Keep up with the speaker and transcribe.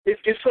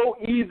it's so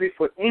easy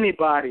for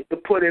anybody to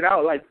put it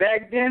out. Like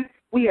back then,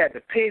 we had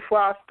to pay for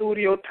our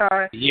studio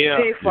time,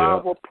 pay for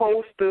our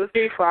posters,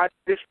 pay for our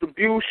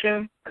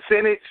distribution,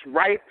 send it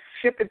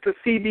ship it to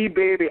CD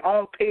Baby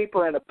on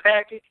paper in a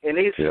package, and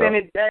they send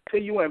it back to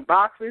you in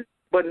boxes.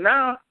 But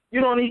now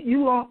you don't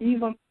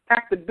even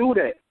have to do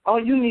that.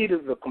 All you need is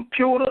a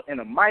computer and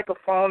a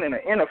microphone and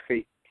an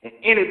interface, and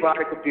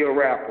anybody could be a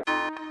rapper.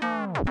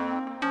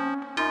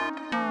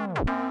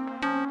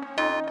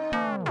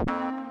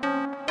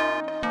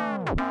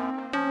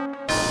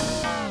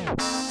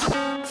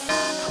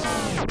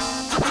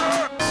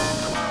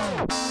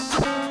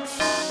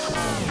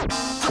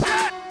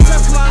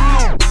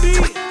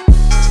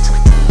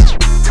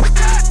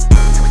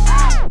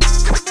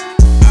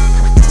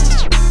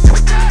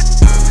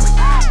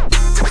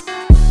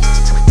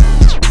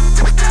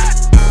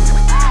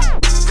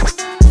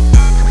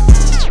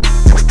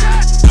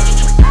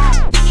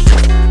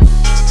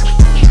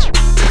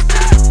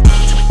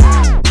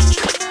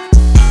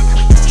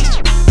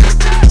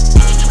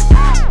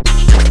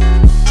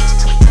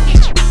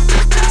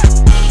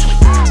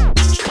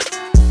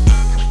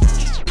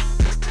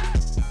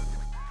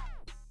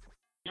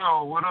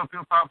 What up,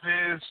 hip-hop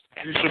heads?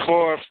 It's your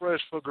boy,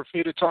 Fresh, for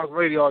Graffiti Talk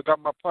Radio. I got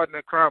my partner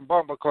in crime,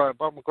 Bomber Clyde.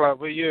 Bomber Clyde,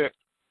 where you at?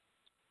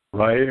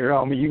 Right here,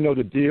 homie. You know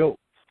the deal.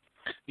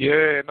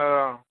 Yeah, and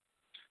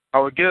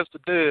our guest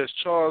today is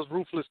Charles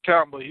Ruthless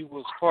Campbell. He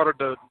was part of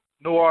the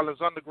New Orleans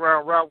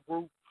underground rap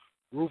group,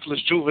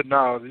 Ruthless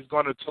Juveniles. He's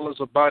going to tell us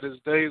about his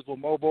days with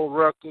Mobo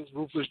Records,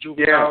 Ruthless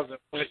Juveniles, and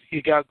what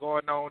he got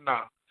going on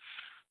now.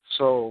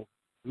 So,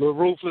 Lil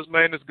Ruthless,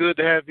 man, it's good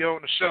to have you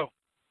on the show.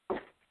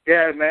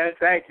 Yeah, man.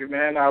 Thank you,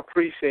 man. I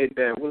appreciate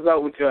that. What's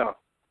up with y'all?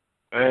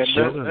 Man,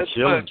 that's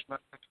much, man.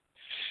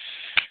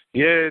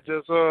 Yeah,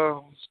 just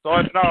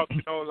starting out,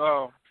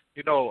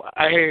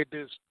 I had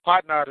this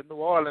partner out of New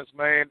Orleans,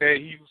 man, that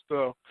he used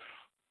to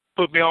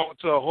put me on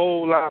to a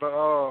whole lot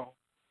of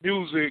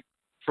music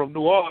from New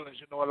Orleans,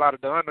 a lot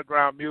of the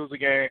underground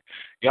music, and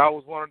I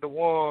was one of the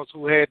ones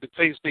who had the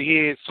taste of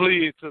head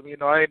slid to me.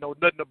 I ain't know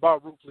nothing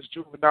about Ruthless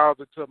Juveniles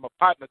until my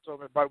partner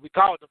told me about it. We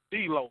called him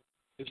D-Lo.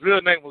 His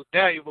real name was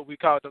Daniel, but we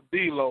called him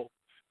D-Lo.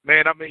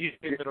 Man, I mean, he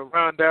gave me the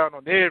rundown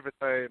on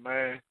everything,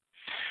 man.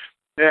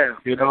 Yeah,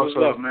 what's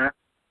up, man?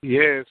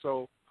 Yeah,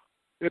 so,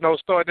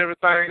 starting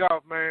everything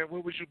off, man,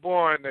 where was you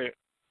born at?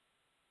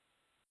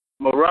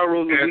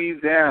 Marrero,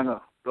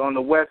 Louisiana, on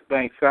the West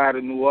Bank side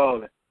of New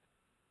Orleans.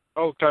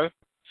 Okay.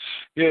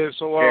 Yeah,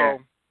 so,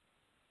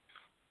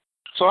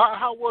 so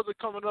how was it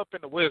coming up in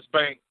the West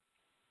Bank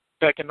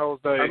back in those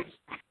days?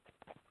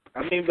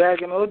 I mean,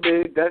 back in those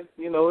days, that's,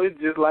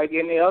 it's just like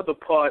any other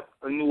part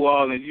of New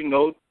Orleans,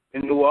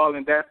 in New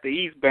Orleans, that's the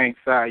East Bank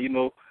side,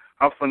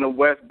 I'm from the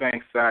West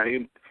Bank side.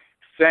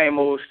 Same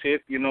old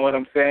shit, you know what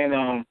I'm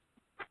saying?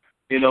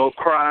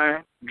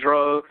 Crime,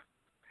 drugs,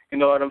 you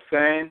know what I'm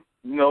saying?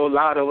 A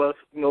lot of us,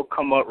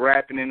 come up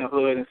rapping in the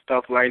hood and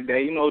stuff like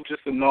that,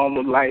 just a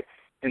normal life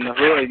in the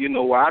hood,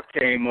 where I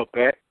came up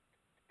at,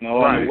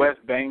 on the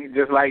West Bank,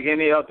 just like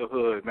any other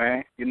hood,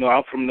 man.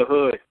 I'm from the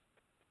hood.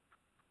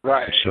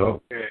 Right.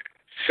 Sure. Yeah.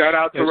 Shout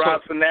out to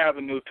Robson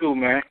Avenue too,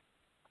 man.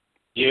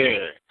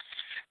 Yeah.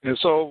 And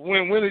so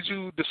when did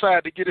you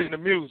decide to get into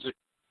music?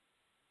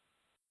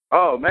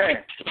 Oh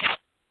man,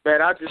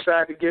 I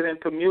decided to get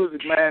into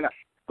music, man.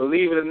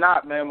 Believe it or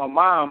not, man, my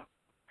mom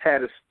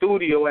had a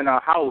studio in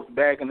her house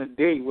back in the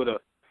day with an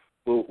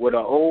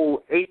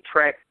old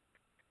 8-track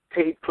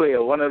tape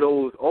player, one of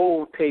those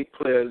old tape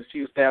players. She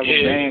used to have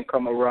a band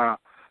come around.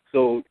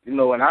 So,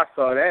 when I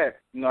saw that,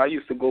 I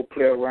used to go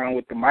play around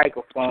with the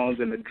microphones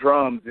and the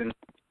drums and,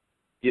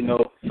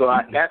 so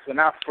that's when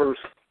I first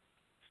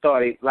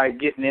started,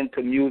 getting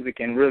into music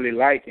and really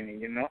liking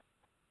it,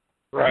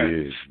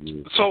 Right.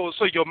 Yeah. So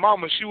your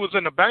mama, she was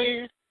in a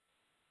band?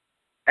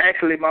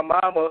 Actually, my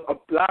mama, a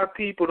lot of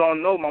people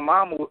don't know, my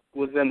mama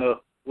was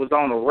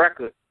on a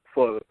record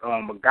for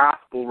a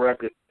gospel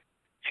record.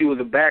 She was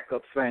a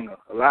backup singer.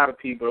 A lot of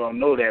people don't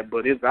know that,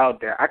 but it's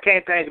out there. I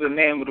can't think of the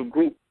name of the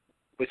group,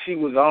 but she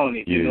was on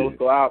it,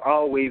 so I've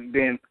always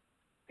been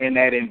in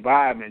that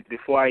environment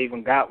before I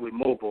even got with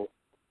Mobo.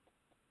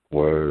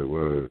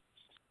 Word.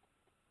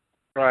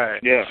 Right.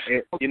 Yeah,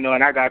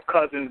 and I got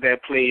cousins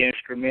that play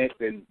instruments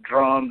and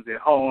drums and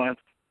horns,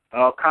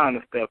 all kind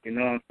of stuff, you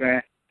know what I'm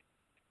saying?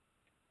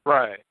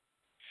 Right.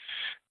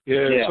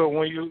 Yeah. So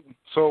when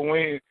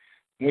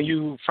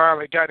you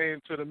finally got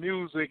into the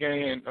music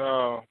and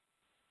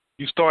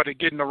you started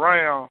getting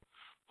around,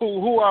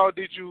 who all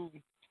did you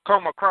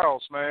come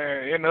across,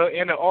 man? In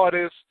the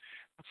artists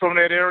from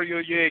that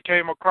area you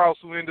came across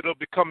who ended up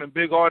becoming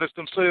big artists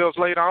themselves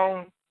later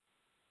on?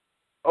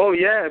 Oh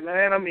yeah,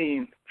 man. I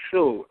mean,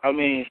 sure. I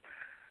mean,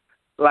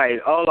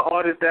 like all the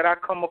artists that I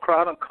come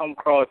across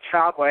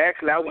Chopper.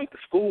 Actually, I went to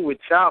school with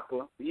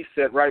Chopper. He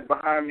sat right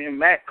behind me in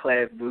math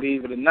class,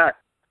 believe it or not.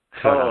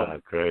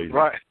 Crazy.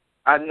 Right.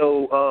 I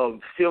know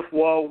Fifth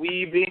Wall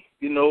Weeby.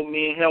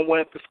 Me and him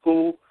went to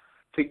school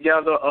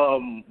together.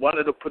 One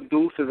of the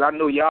producers, I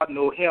know y'all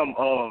know him,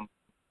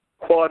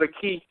 Quarter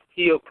Key.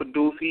 He a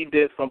producer. He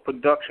did some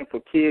production for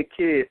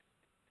Kid.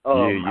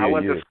 I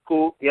went to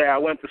school. Yeah, I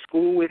went to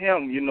school with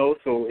him. You know,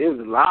 so it was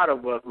a lot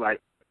of us.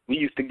 Like we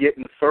used to get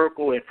in a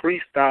circle and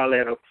freestyle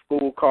at a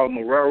school called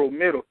Marrero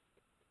Middle.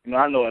 You know,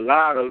 I know a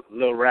lot of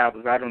little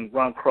rappers. I done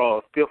run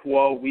across Fifth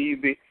Wall,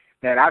 Weezy.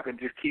 Man, I could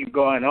just keep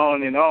going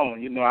on and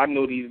on. You know, I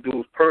know these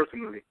dudes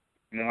personally.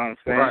 You know what I'm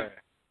saying? Right.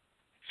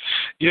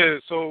 Yeah.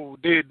 So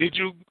did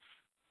you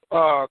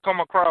come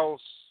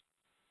across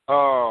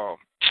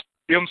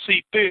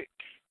MC Thick?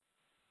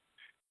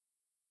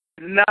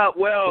 Not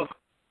well.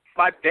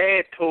 My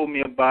dad told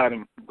me about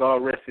him. God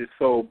rest his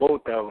soul,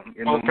 both of them.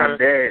 You know,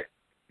 Okay.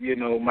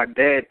 my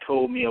dad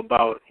told me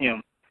about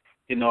him.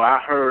 You know, I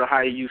heard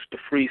how he used to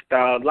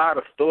freestyle. A lot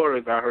of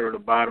stories I heard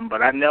about him,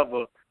 but I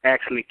never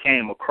actually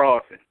came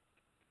across him.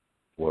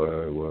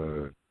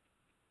 Word.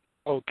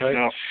 Okay.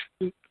 You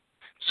know,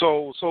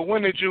 So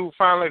when did you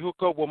finally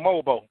hook up with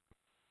Mobo?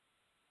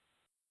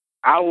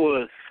 I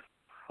was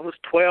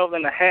 12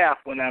 and a half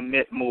when I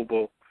met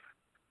Mobo.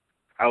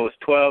 I was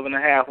 12 and a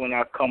half when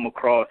I come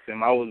across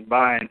him. I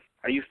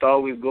used to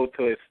always go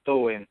to his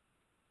store and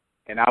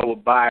I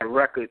would buy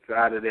records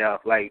out of there.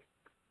 Like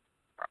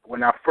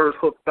when I first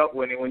hooked up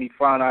with him, when he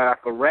found out I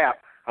could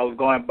rap, I was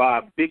going to buy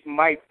a Big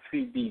Mike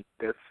CD.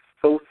 That's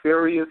So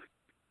Serious.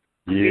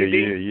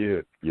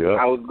 Yeah.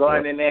 I was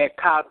going in there and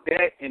cop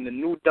that in the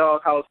New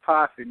Doghouse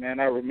Posse, man.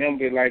 I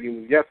remember it like it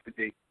was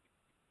yesterday.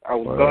 I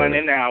was going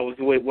in there. I was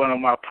with one of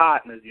my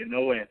partners, you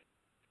know, and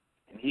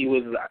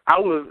I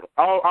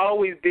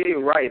always did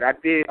right. I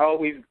did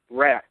always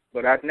rap,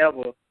 but I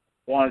never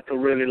wanted to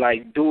really,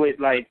 like, do it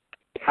like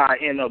how I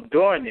ended up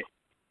doing it.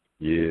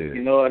 Yeah.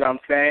 You know what I'm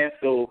saying?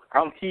 So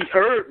he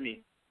heard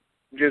me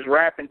just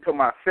rapping to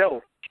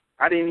myself.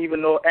 I didn't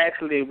even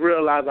actually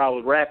realize I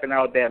was rapping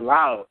out that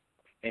loud.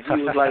 And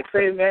he was like,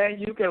 "Say, man,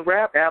 you can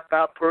rap after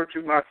I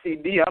purchase my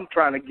CD. I'm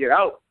trying to get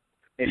out."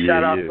 And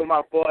shout out to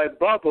my boy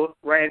Bubba,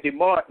 Randy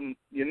Martin.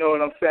 You know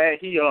what I'm saying?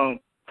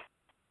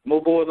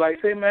 Mobo was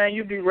like, "Say, man,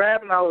 you be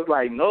rapping?" I was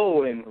like,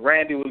 "No." And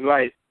Randy was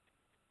like,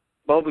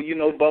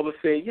 Bubba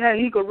said, "Yeah,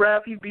 he could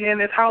rap. He be in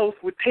his house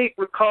with tape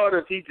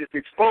recorders." He just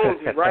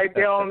exposed me right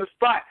there on the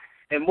spot.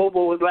 And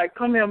Mobo was like,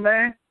 "Come here,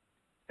 man.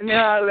 And then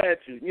I'll let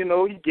you." You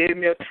know, he gave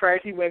me a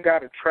track. He went and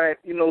got a track.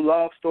 You know,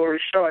 long story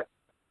short,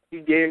 he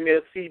gave me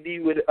a CD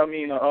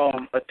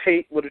a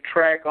tape with a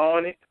track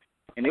on it.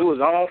 And it was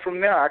on from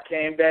there. I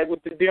came back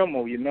with the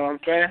demo, you know what I'm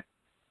saying?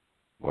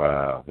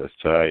 Wow, that's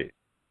tight.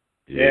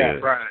 Yeah.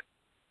 Right.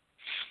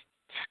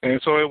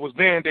 And so it was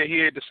then that he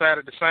had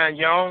decided to sign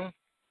you on?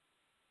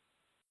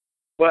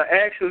 Well,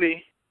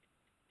 actually,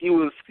 he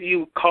was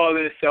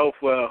calling himself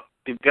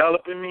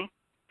developing me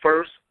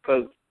first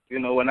because, you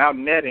know, when I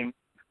met him,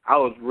 I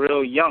was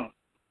real young.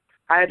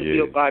 I had to be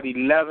about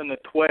 11 or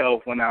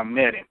 12 when I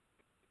met him,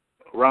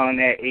 around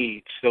that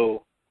age.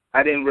 So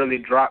I didn't really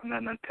drop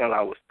nothing until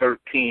I was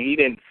 13. He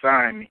didn't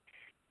sign me.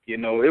 You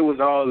know, it was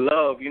all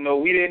love. You know,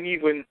 we didn't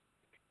even,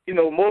 you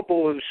know,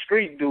 Mobo was a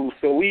street dude,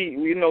 so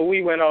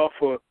we went off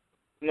for,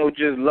 you know,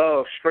 just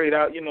love, straight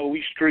out. You know,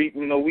 we street,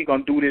 you know, we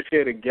going to do this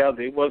here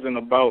together. It wasn't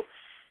about,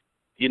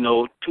 you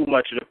know, too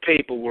much of the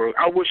paperwork.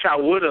 I wish I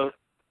would have,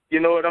 you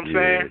know what I'm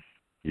saying?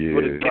 Yeah.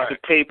 Would have get the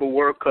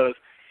paperwork, because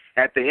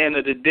at the end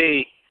of the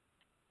day,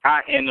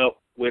 I end up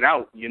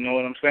without, you know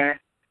what I'm saying?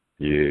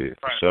 Yeah,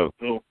 so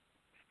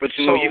but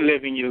you know, you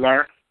live and you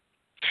learn.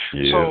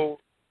 Yeah. So,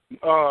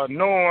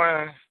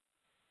 knowing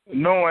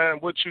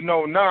what you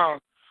know now,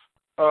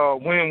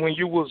 when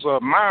you was a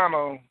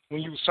minor,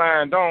 when you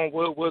signed on,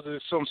 was there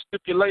some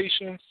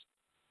stipulations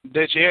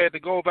that you had to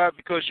go by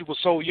because you were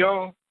so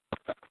young?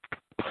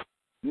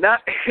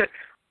 Not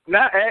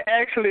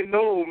actually,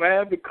 no,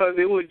 man, because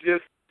it was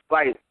just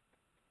like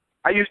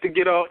I used to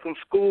get off from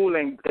school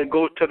and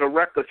go to the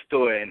record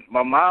store, and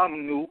my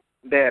mom knew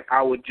that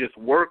I was just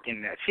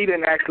working there. She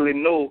didn't actually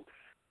know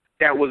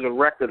that was a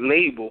record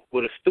label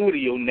with a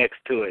studio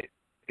next to it.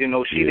 You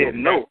know, she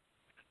didn't know.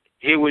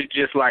 It was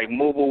just like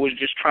Mobo was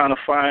just trying to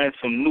find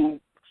some new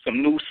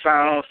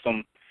sounds,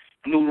 some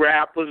new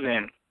rappers,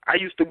 and I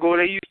used to go.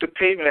 They used to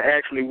pay me to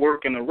actually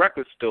work in a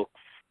record store,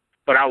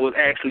 but I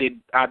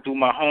do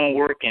my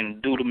homework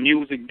and do the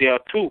music there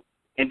too.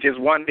 And just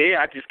one day,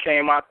 I just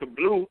came out the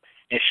blue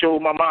and showed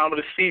my mom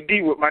the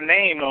CD with my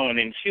name on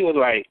it, and she was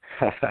like,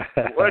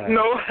 "What?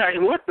 No, like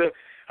what the?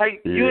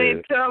 Like you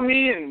ain't tell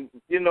me." And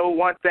you know,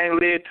 one thing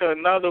led to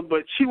another.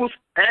 But she was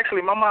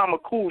actually, my mama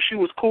cool. She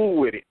was cool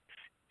with it.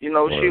 You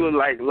know, she was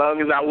like,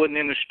 long as I wasn't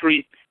in the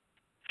street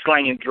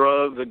slinging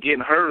drugs or getting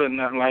hurt or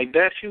nothing like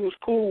that, she was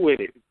cool with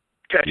it.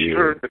 Because she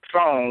heard the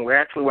song.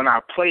 Actually, when I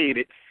played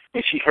it,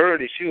 and she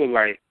heard it, she was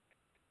like,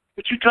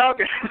 "What you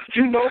talking? What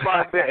you know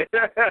about that?"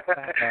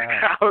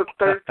 I was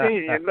 13,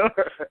 you know.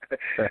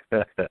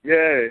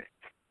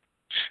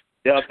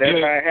 That's how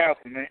it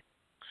happened, man.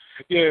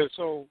 Yeah,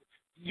 so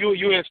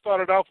you had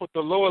started off with the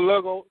lower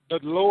level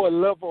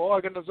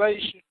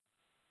organization.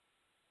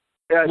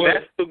 Yeah,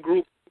 that's the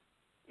group.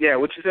 Yeah,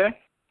 what you say?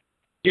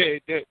 Yeah,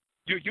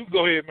 you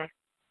go ahead, man.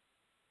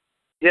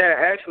 Yeah,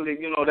 actually,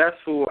 you know,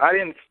 that's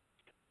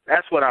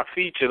what I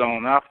featured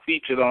on. I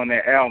featured on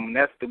that album.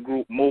 That's the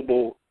group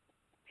Mobo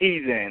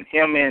he's in.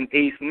 Him and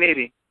Ace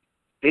Nitty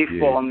They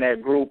formed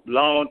that group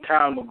long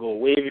time ago,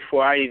 way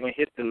before I even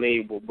hit the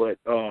label. But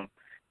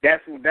that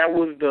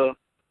was the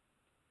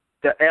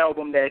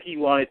album that he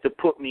wanted to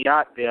put me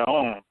out there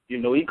on. You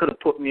know, he could have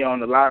put me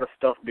on a lot of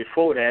stuff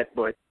before that,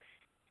 but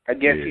I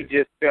guess he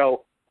just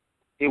felt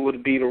it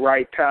would be the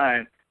right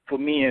time for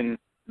me and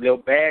Lil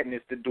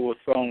Badness to do a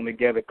song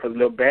together, because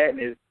Lil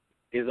Badness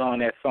is on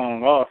that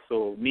song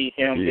also. Me,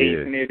 him,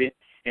 Ace Nitty,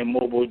 and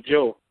Mobo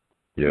Joe.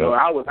 Yep. You know,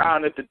 I was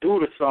honored to do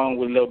the song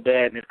with Lil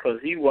Badness because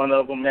he's one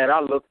of them that I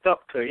looked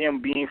up to,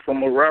 him being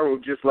from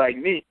Marrero just like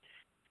me.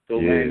 So,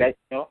 man, that's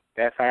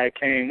how it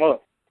came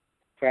up.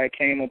 That's how it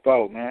came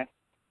about, man.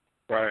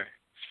 Right.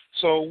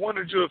 So when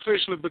did you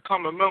officially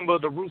become a member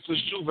of the Ruthless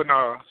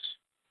Juveniles?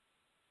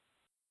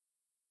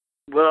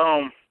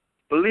 Well,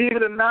 believe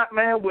it or not,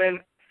 man,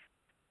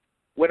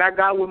 when I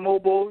got with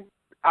Mobo,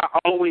 I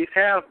always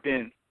have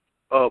been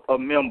a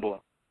member.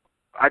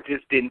 I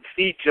just didn't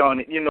feature on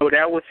it. You know,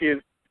 that was his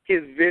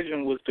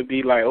vision, was to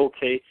be like,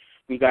 okay,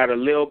 we got a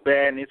Lil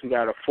Badness, we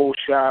got a Full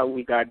Shot,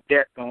 we got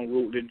Death on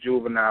Ruthless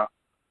Juvenile.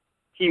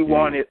 He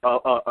wanted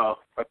a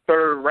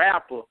third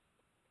rapper,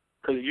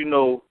 because, you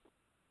know,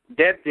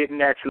 Death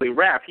didn't actually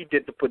rap. He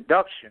did the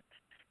production.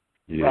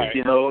 Yeah.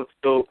 You know,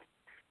 so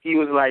he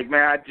was like,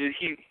 man,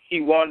 he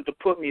wanted to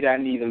put me that I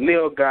need a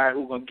little guy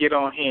who gonna get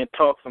on here and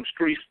talk some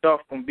street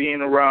stuff from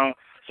being around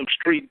some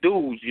street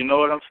dudes. You know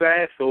what I'm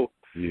saying? So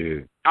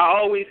I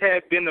always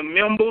had been a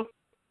member,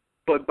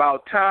 but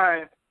about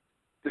time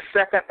the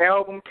second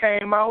album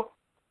came out,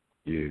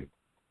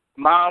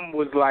 Mom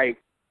was like,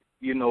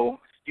 you know,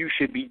 you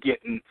should be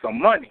getting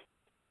some money.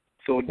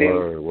 So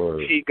then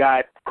she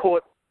got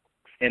caught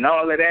and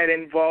all of that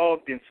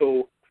involved, and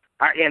so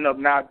I ended up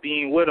not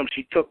being with him.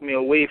 She took me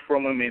away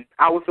from him, and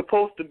I was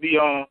supposed to be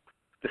on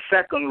the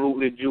second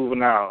Ruthless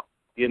Juvenile,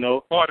 you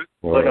know. The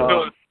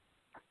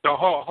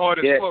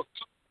hardest fuck.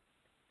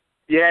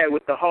 Yeah,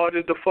 with the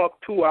hardest to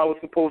fuck too, I was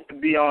supposed to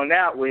be on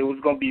that way. It was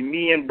gonna be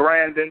me and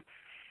Brandon,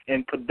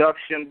 and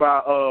production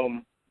by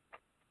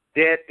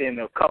Death and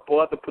a couple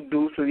other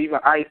producers, even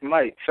Ice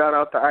Mike. Shout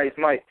out to Ice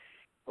Mike.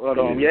 But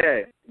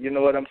you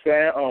know what I'm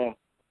saying?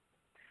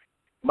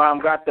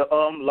 Mom got the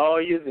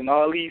lawyers and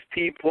all these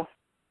people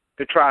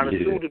to try to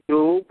sue the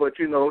dude, but,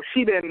 you know,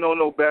 she didn't know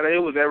no better. It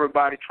was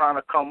everybody trying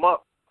to come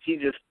up. She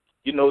just,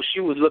 you know, she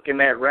was looking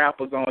at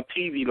rappers on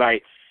TV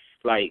like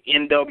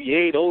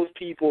NWA, those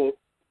people,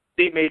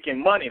 they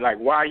making money. Like,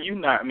 why are you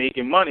not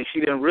making money? She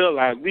didn't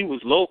realize we was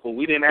local.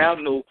 We didn't have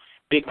no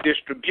big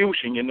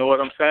distribution, you know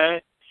what I'm saying?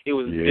 It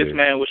was this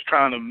man was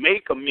trying to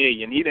make $1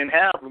 million. He didn't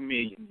have $1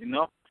 million, you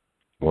know?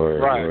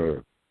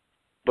 Word.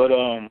 But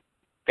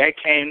that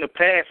came to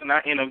pass, and I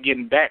ended up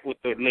getting back with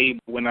the label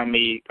when I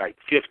made like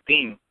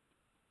 15,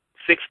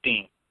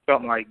 16,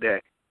 something like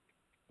that.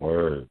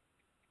 Word.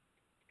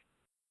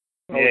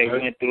 Yeah, we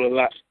went through a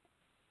lot.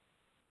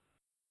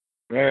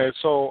 Man,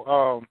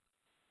 so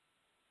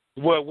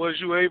what was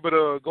you able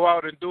to go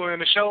out and do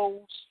any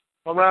shows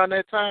around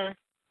that time?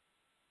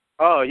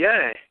 Oh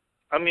yeah,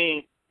 I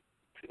mean,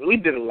 we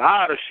did a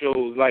lot of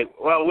shows. Like,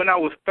 well, when I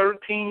was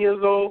 13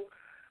 years old,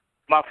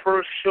 my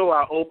first show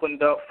I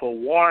opened up for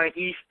Warren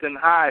Easton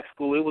High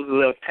School. It was a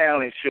little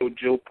talent show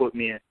Joe put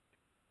me in.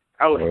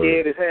 I was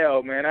scared as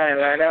hell, man. I ain't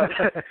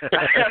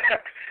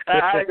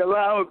gonna lie,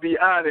 I would be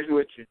honest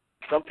with you.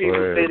 Some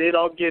people say they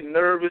don't get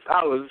nervous.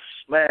 I was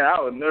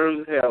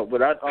nervous as hell.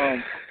 But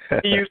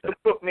he used to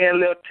put me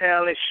in little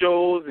talent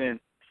shows and,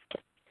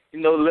 you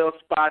know, little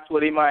spots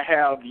where they might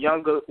have a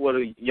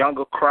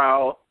younger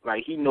crowd.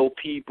 Like, he know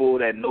people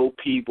that know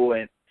people,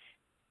 and,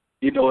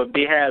 you know, if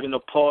they having a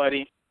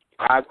party,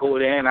 I go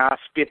there and I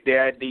spit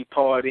there at the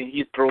party.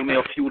 He'd throw me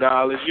a few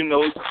dollars, you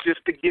know,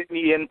 just to get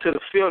me into the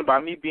field. By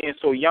me being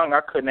so young,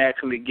 I couldn't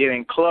actually get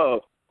in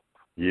clubs.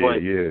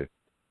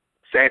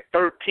 So at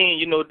 13,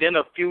 you know, then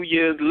a few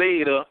years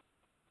later,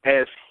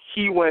 as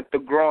he went to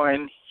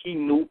growing, he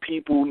knew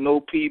people,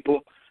 know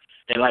people.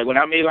 And, like, when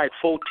I made, like,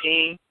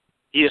 14,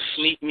 he'd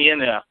sneak me in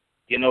there.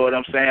 You know what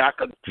I'm saying? I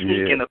could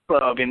sneak in a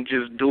club and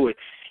just do it.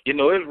 You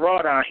know, it's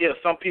raw down here.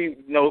 Some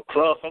people, you know,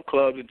 some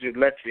clubs will just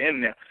let you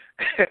in there.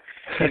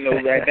 You know,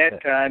 at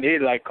that time, they're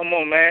like, come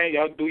on, man,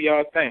 y'all do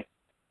y'all thing.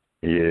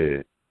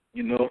 Yeah.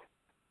 You know?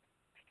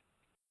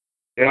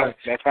 Yeah,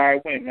 that's how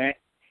it went, man.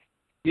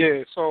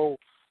 Yeah, so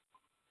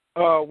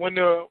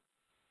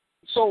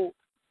so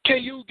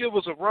can you give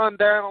us a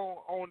rundown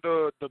on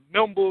the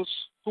members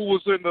who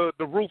was in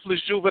the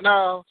Ruthless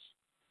Juveniles?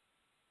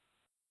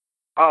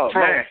 Oh,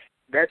 man.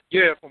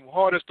 From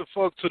Hardest to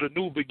Fuck to the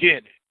New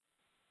Beginning.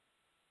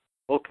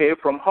 Okay,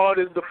 from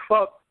Hardest to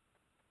Fuck,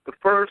 the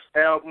first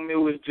album, it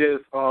was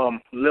just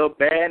Lil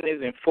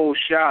Badness and Full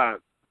Shot,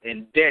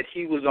 and Death,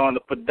 he was on the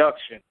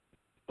production.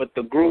 But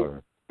the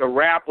group, the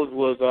rappers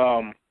was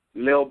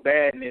Lil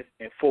Badness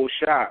and Full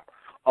Shot.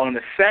 On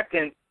the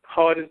second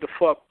Hardest to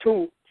Fuck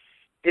 2,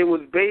 it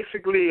was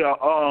basically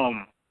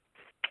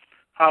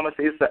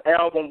it's an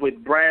album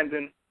with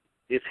Brandon.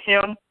 It's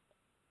him.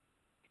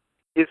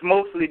 It's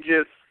mostly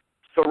just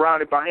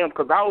surrounded by him,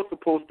 because I was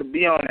supposed to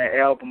be on that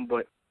album,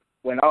 but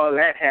when all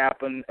that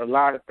happened, a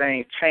lot of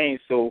things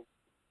changed, so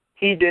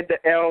he did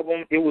the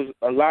album. It was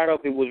a lot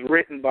of it was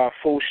written by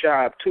Fo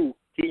Shab too.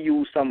 He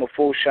used some of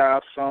Fo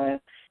Shab's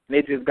songs. And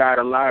they just got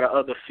a lot of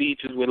other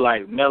features with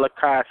like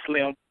Malachi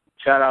Slim.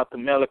 Shout out to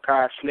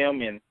Malachi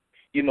Slim, and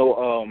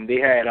they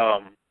had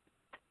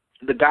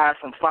the guy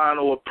from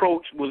Final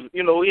Approach was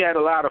he had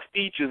a lot of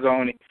features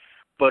on it,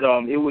 but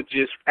it was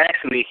just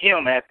actually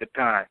him at the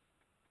time.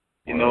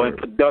 And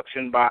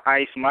production by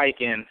Ice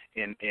Mike and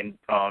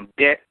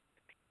Det,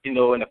 and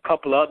a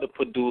couple other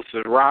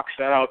producers. Rock,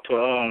 shout out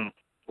to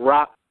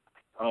Rock.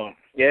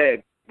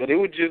 But it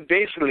was just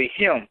basically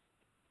him,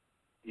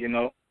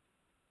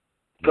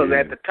 because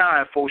at the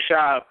time Fo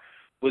Shab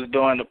was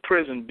doing the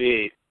prison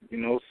bid,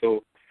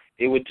 so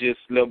it was just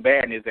Lil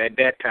Badness at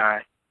that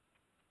time.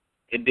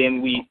 And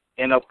then we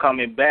end up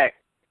coming back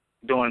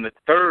doing the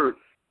third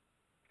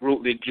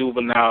Ruthless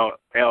Juvenile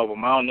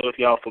album. I don't know if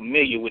y'all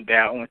familiar with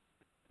that one,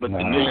 but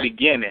The New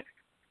Beginning.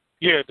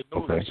 Yeah, the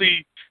new. Okay.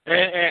 See,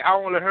 and I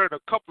only heard a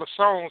couple of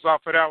songs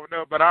off of that one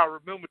there, but I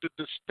remember the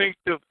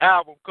distinctive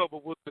album cover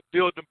with the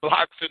building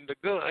blocks and the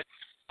gun.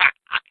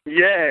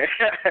 Yeah,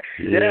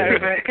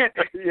 man.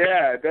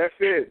 Yeah, that's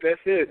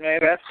it, man.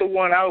 That's the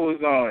one I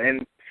was on.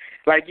 And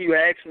like you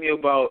asked me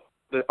about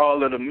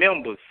all of the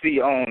members. See,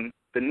 on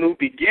The New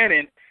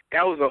Beginning,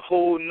 that was a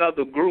whole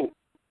nother group.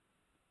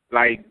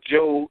 Like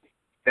Joe,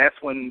 that's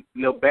when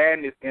Lil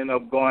Badness ended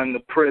up going to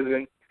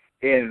prison,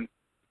 and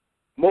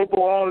Mobo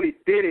only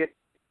did it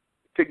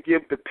to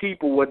give the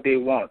people what they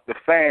want, the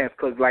fans,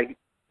 because, like,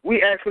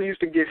 we actually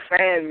used to get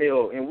fan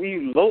mail, and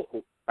we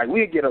local. Like,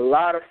 we'd get a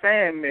lot of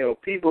fan mail.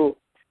 People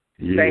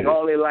think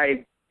only,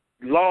 like,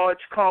 large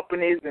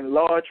companies and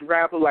large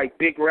rappers, like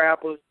big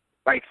rappers,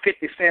 like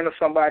 50 Cent or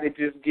somebody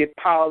just get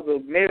piles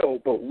of mail,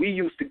 but we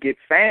used to get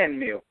fan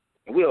mail.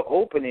 And we'll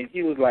open it.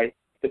 He was like,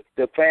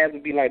 the fans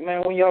would be like,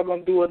 man, when y'all going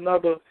to do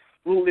another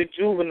Ruthless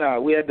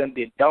Juvenile? We had done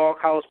did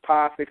Doghouse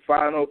Posse,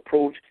 Final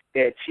Approach,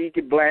 that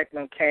Cheeky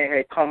Blackman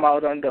had come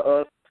out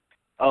under us.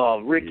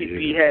 Ricky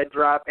B had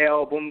dropped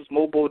albums.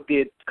 Mobo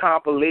did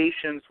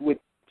compilations with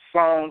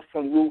songs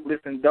from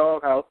Ruthless and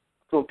Doghouse.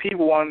 So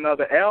people want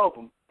another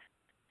album.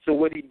 So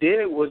what he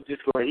did was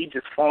he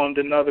just formed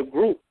another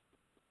group,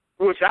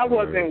 which I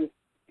wasn't,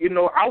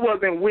 I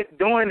wasn't with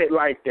doing it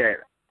like that.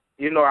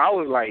 I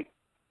was like,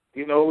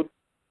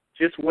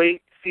 just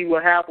wait, see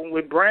what happened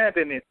with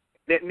Brandon, and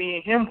let me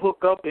and him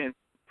hook up, and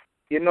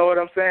you know what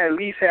I'm saying, at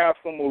least have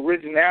some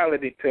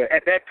originality to.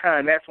 At that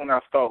time, that's when I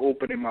start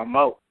opening my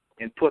mouth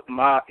and putting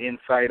my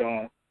insight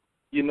on,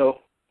 what's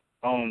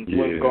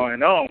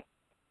going on.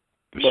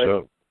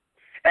 But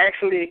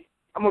actually,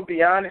 I'm going to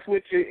be honest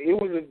with you, it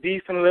was a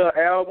decent little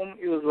album.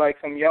 It was like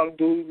some young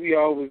dudes. We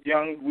all was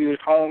young. We was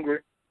hungry.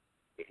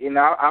 And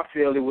I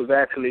feel it was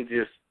actually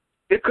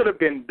it could have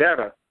been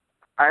better.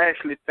 I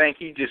actually think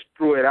he just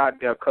threw it out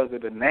there because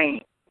of the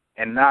name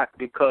and not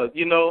because,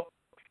 it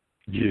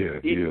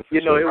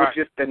was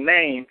just the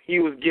name. He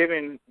was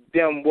giving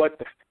them what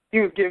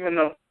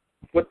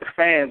the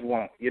fans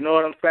want. You know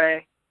what I'm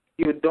saying?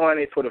 He was doing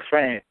it for the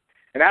fans.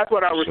 And that's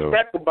what I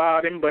respect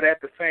about him, but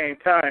at the same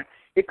time,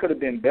 it could have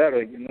been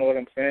better, you know what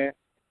I'm saying?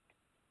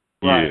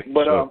 Right.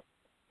 But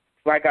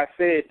like I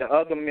said, the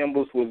other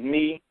members was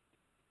me,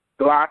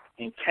 Glock,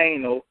 and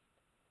Kano.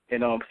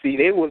 And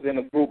they was in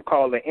a group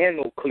called the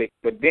Eno Clique,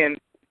 but then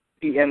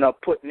he ended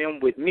up putting them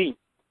with me.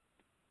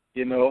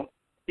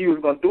 He was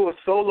gonna do a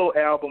solo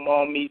album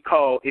on me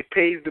called It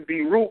Pays to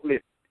Be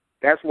Ruthless.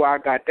 That's where I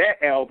got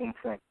that album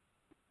from.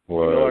 You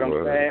know what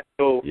I'm saying?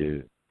 So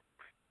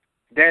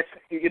that's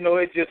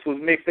it just was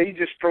mixed. He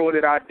just throwed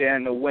it out there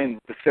in the wind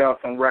to sell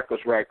some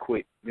records right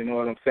quick. You know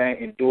what I'm saying?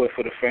 And do it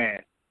for the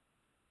fans.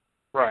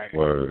 Right.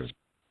 Word.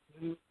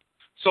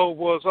 So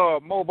was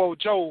Mobo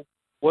Joe,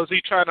 was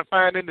he trying to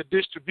find any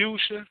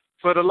distribution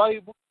for the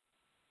label?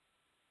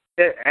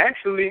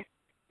 Actually,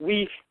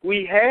 we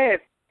had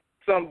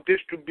some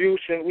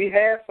distribution. We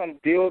had some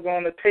deals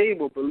on the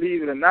table,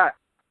 believe it or not.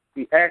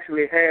 We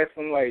actually had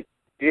some,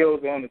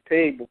 deals on the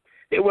table.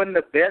 It wasn't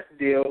the best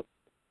deal,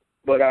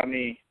 but, I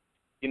mean,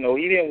 he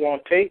didn't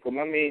want to take them.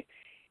 I mean,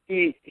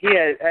 he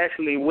had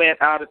actually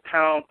went out of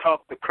town,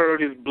 talked to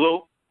Curtis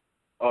Blow.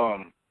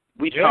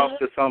 We talked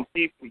to some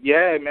people.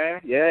 Yeah,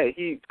 man. Yeah,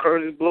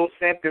 Curtis Blow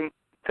sent him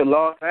to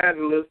Los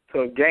Angeles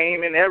to a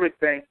game and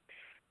everything.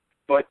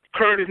 But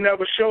Curtis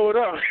never showed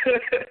up.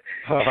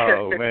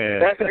 Oh, man.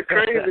 That's the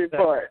crazy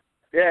part.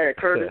 Yeah,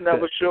 Curtis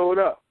never showed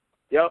up.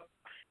 Yep.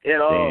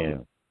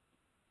 And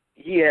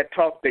he had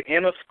talked to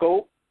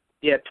Interscope.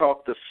 He had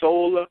talked to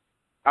Solar.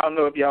 I don't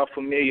know if y'all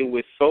familiar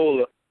with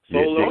Solar.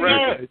 Solar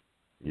Records.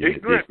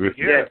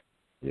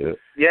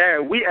 Yeah,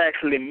 we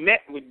actually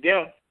met with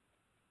them.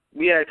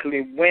 We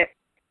actually went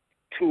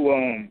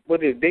to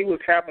they was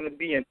happened to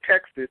be in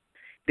Texas.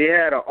 They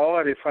had an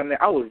artist.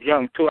 I was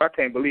young too. I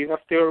can't believe I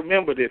still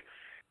remember this.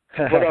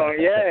 But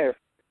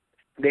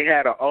they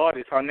had an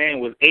artist. Her name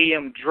was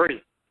A.M.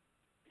 Dre.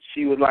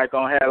 She was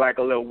had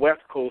a little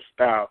West Coast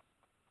style.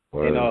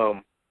 Word.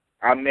 And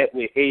I met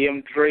with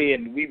A.M. Dre,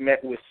 and we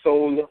met with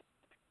Solar.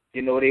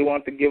 They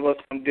wanted to give us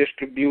some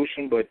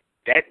distribution, but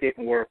that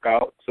didn't work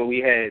out. So we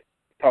had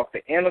talked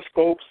to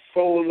Interscope,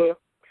 Solar,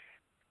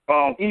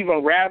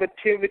 even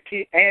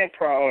Relativity and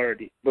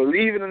Priority.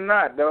 Believe it or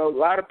not, though, a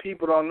lot of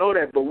people don't know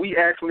that, but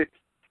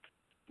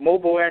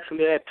Mobo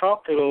actually had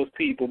talked to those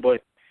people,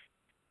 but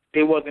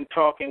they wasn't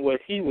talking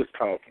what he was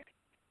talking.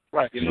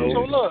 Right. You know?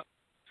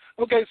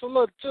 So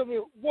look, tell me,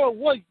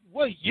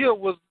 what year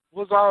was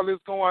all this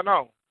going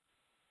on?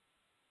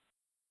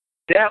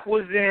 That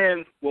was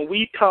when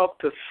we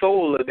talked to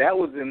Solar, that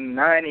was in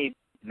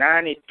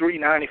 93,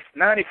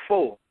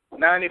 94.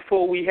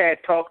 94, we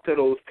had talked to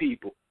those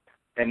people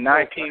in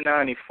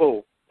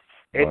 1994.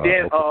 And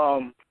then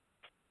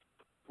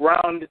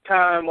around the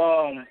time,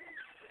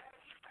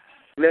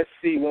 let's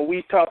see, when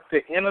we talked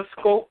to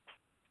Interscope,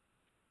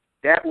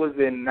 that was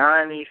in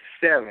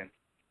 97.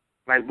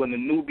 Like when the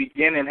New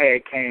Beginning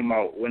had came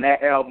out, when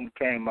that album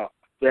came out.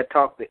 We had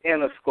talked to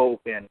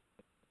Interscope and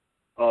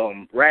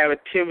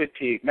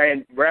Relativity.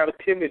 Man,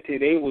 Relativity,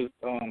 they was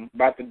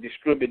about to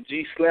distribute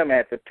G Slim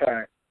at the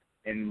time.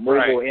 And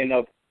Mobo ended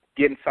up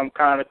getting some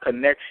kind of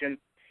connection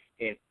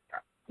and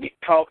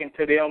talking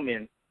to them,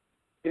 and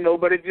you know,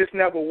 but it just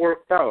never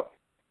worked out.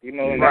 You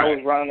know, and that was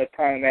around the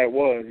time that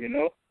was, you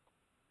know.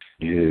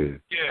 Yeah.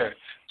 Yeah.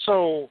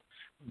 So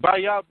by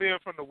y'all being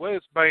from the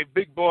West Bank,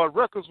 Big Boy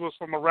Records was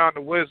from around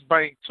the West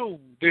Bank too.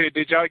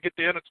 Did y'all get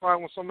to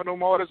intertwine with some of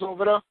them artists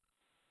over there?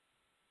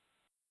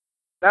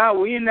 Nah,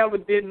 we never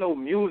did no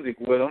music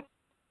with them.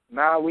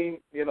 Nah, you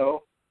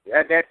know,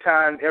 at that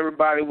time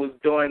everybody was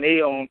doing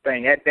their own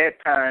thing. At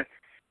that time,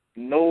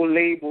 no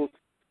labels.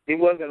 It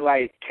wasn't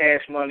like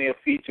Cash Money or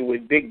Feature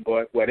with Big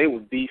Boy. Well, they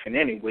was beefing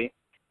anyway.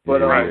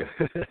 But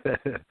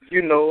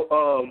you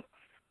know,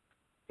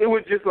 it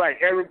was just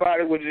like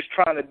everybody was just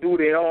trying to do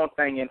their own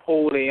thing and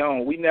hold their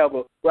own. We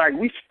never, like,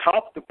 we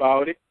talked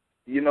about it.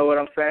 You know what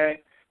I'm saying?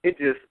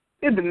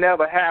 It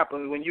never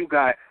happens when you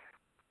got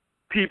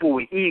people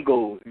with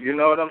egos. You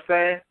know what I'm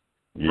saying?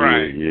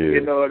 Yeah.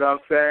 You know what I'm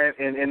saying?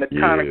 And the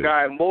kind of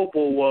guy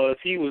Mobo was,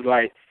 he was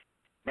like,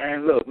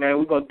 man, look, man,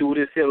 we're going to do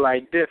this here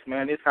like this,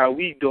 man. This how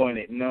we doing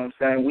it. You know what I'm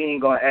saying? We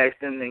ain't going to ask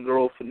them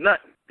niggas for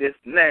nothing. This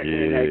and that. We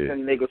ain't ask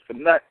them niggas for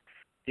nothing.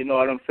 You know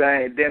what I'm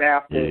saying? And then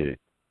after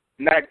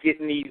not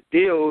getting these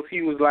deals,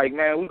 he was like,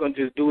 man, we're going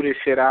to just do this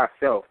shit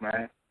ourselves,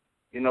 man.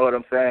 You know what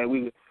I'm saying?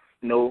 You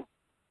know,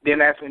 then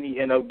that's when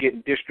he ended up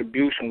getting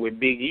distribution with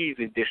Big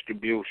Easy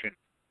distribution.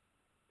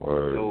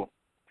 Word. So,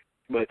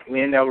 but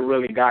we never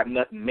really got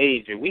nothing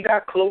major. We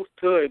got close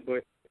to it,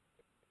 but,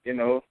 you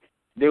know,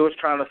 they was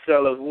trying to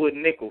sell us wood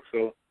nickel,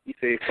 so he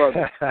said, fuck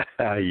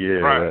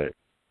it.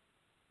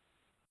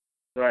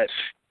 Right.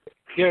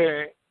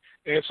 Yeah,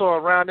 and so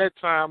around that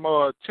time,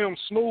 Tim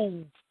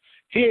Smooth,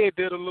 he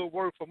did a little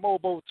work for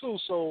Mobo too.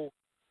 So,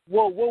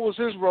 what was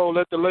his role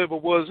at the label?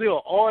 Was he an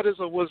artist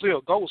or was he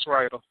a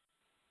ghostwriter?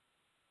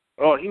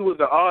 Oh, he was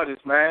an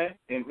artist, man.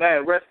 And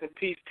man, rest in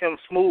peace, Tim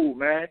Smooth,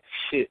 man.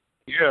 Shit.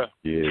 Yeah.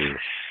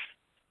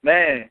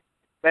 Man,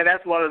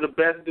 that's one of the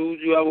best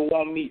dudes you ever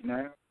want to meet,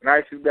 man.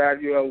 Nicest guy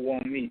you ever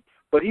want to meet.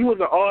 But he was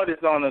an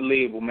artist on the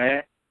label,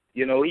 man.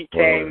 You know, he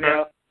came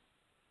there.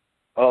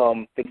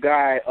 The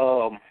guy,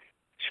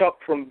 Chuck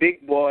from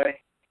Big Boy,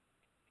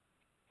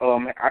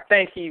 I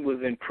think he was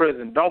in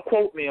prison. Don't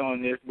quote me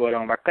on this, but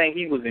I think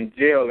he was in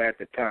jail at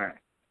the time.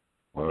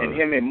 And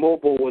him and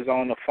Mobo was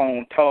on the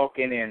phone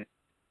talking, and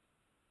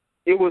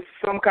it was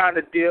some kind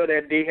of deal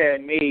that they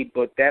had made,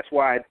 but that's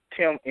why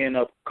Tim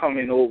ended up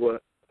coming over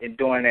and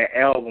doing that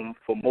album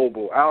for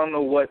Mobo. I don't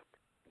know what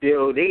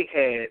deal they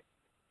had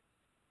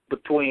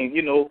between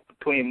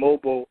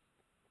Mobo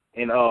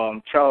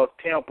and Charles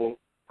Temple.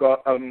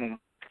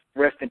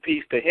 Rest in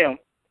peace to him.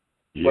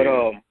 But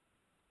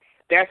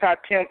that's how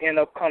Tim ended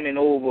up coming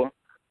over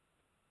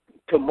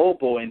to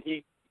Mobo, and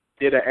he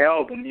did an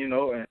album, you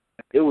know, and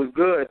it was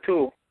good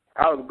too.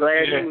 I was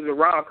glad he was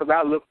around because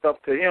I looked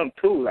up to him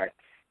too. Like,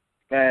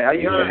 man, I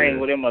used to hang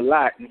with him a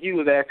lot, and he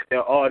was actually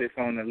an artist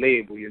on the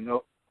label, you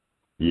know.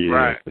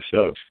 Yeah, for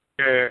sure.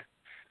 Yeah,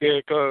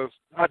 because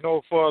I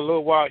know for a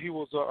little while he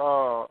was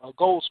a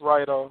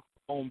ghostwriter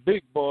on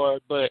Big Boy,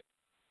 but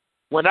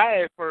when I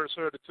had first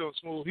heard of Tim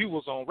Smooth, he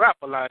was on Rap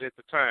a Lot at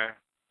the time.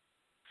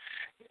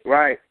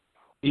 Right.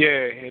 Yeah,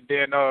 and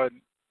then,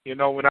 you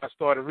know, when I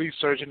started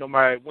researching him,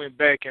 I went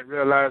back and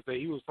realized that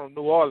he was from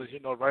New Orleans, you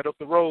know, right up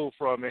the road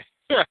from me.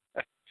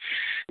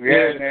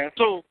 Man.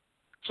 So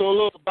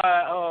look,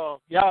 by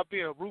y'all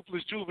being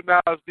Ruthless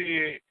Juveniles,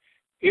 did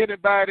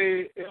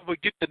anybody ever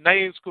get the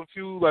names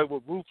confused, like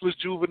with Ruthless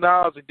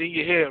Juveniles, and then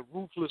you had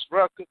Ruthless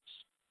Records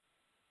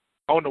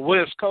on the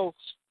West Coast?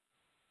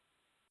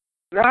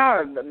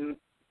 Nah,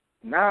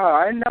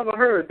 I never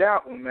heard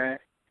that one, man.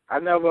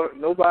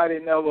 Nobody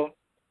never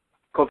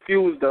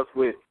confused us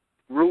with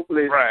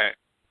Ruthless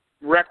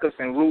Records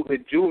and Ruthless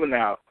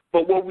Juvenile.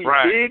 But what we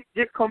did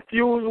get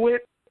confused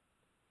with,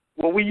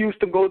 when we used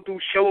to go do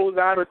shows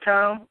out of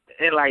town,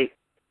 and like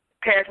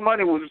Cash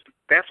Money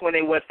that's when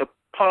they went to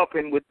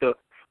pumping with the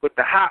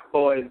Hot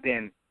Boys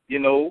then, you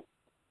know,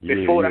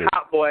 before the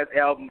Hot Boys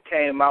album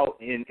came out,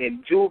 and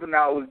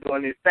Juvenile was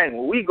doing his thing.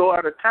 When we go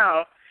out of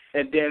town,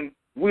 and then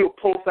we'll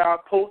post our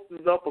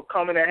posters up or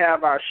come in and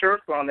have our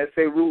shirts on that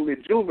say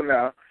Ruthless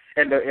Juvenile,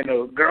 and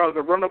the girls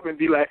will run up and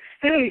be like,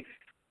 hey,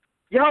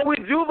 y'all with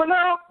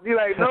Juvenile? Be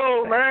like,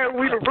 no, man,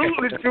 we the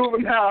Ruthless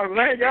Juvenile,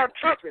 man, y'all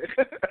tripping.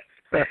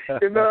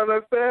 You know what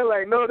I'm saying?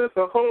 Like, no, this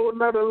a whole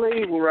nother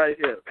label right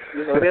here.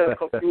 You know, they're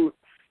confused,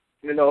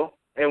 you know.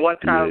 And one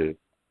time,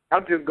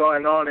 I'm just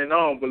going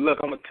on, but look,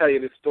 I'm going to tell you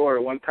this story.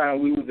 One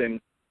time we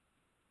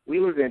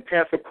was in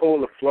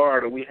Pensacola,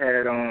 Florida. We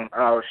had on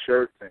our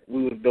shirts, and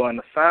we was doing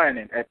a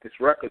signing at this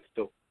record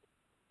store.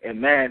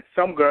 And, man,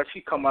 some girl,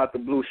 she come out the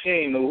blue. She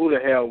ain't know who the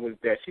hell was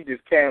that. She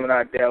just came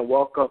out there and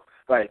walk up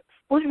like,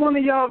 which one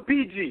of y'all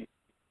BG?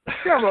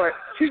 I'm like,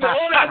 she's like,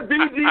 oh, that's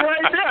BG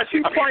right there.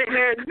 She pointing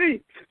at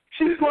me.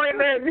 She's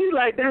pointing at me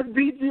like, that's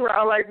BG.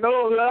 I'm like,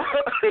 no, love.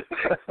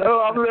 No,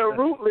 I'm Lil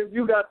Ruthless.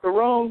 You got the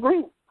wrong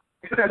group.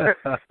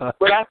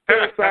 But I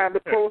still signed the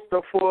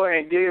poster for her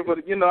and gave her,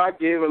 you know, I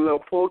gave her a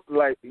little poster,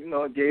 like, you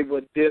know, gave her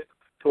a disc,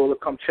 told her to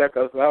come check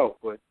us out.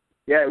 But,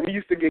 yeah, we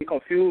used to get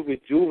confused with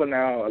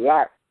Juvenile a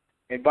lot.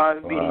 And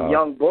Bonnie, these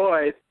young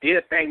boys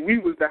did think we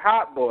was the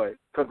hot boys,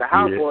 because the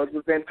hot boys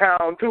was in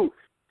town, too.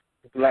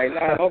 Like,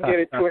 nah, don't get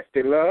it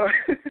twisted, love.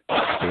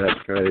 That's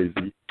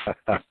crazy.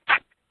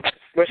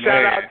 But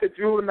shout out to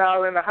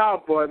Juvenile and the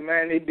hot boys,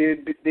 man. They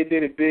did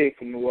it big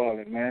for New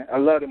Orleans, man. I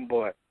love them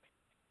boys.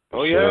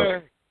 Oh, yeah.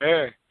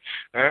 Yeah.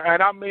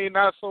 And I mean,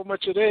 not so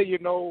much of that, you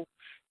know,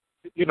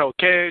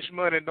 Cash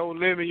Money, No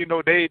Limit, you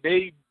know, they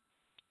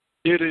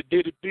did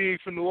it big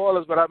for New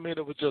Orleans, but I mean,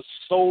 it was just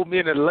so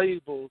many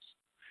labels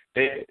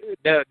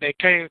that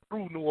came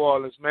through New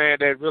Orleans, man,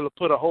 that really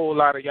put a whole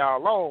lot of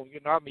y'all on. You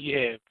know, I mean, you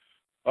had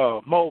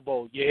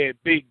Mobo, you had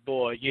Big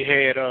Boy, you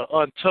had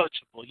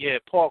Untouchable, you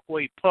had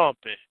Parkway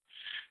Pumping.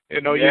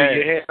 You know, you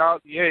had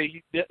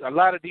a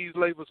lot of these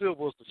labels here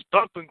was the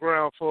stomping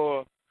ground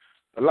for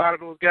a lot of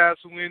those guys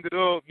who ended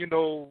up, you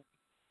know,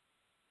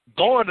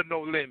 going to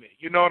No Limit.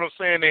 You know what I'm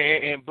saying,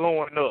 and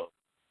blowing up.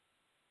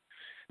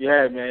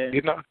 Yeah, man.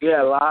 You know,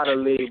 a lot of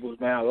labels,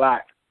 man, a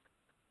lot.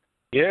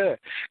 Yeah,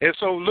 and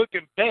so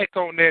looking back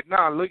on that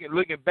now,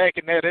 looking back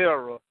in that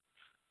era,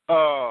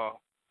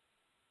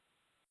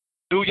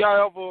 do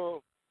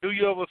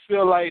you ever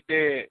feel like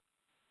that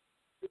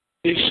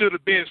it should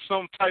have been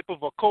some type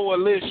of a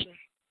coalition?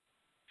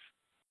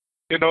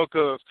 You know,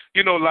 because,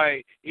 you know,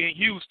 like in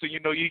Houston, you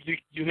know, you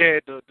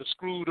had the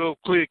Screwed Up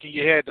Clique and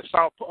you had the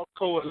South Park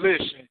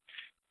Coalition.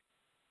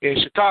 In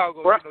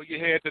Chicago, you know, you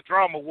had the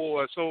Drama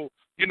War. So,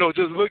 you know,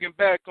 just looking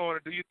back on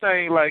it, do you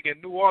think, like,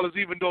 in New Orleans,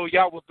 even though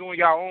y'all was doing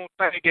y'all own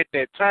thing at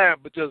that time,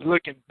 but just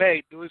looking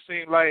back, do it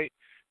seem like,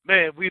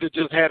 man, we'd have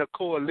just had a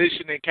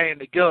coalition and came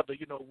together,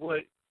 you know,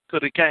 what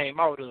could have came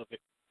out of it?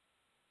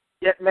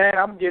 Yeah, man,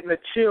 I'm getting a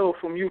chill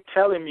from you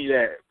telling me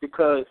that,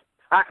 because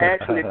I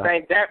actually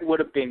think that would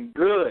have been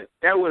good.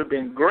 That would have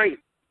been great.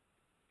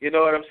 You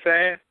know what I'm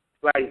saying?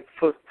 Like,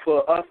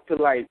 for us to,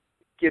 like,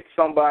 get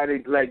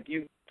somebody, like,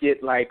 you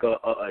get, like,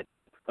 a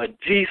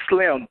G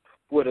Slim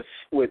with a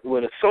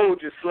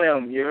Soldier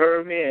Slim, you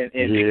heard me?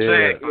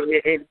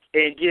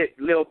 And get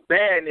Lil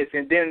Badness,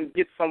 and then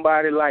get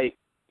somebody like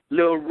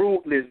Lil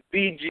Ruthless,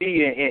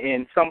 BG,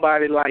 and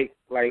somebody like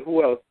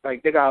who else?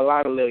 Like, they got a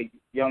lot of little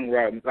young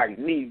rappers, like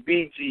me,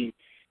 BG,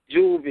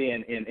 Juvie,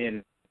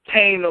 and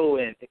Kano,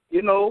 and,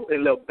 you know,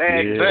 and Lil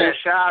Bag, and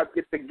Shy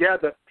get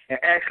together and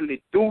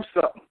actually do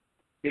something.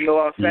 You know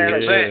what I'm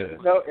saying? Yeah.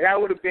 You know, that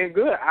would have been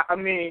good. I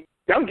mean,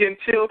 I'm getting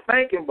chills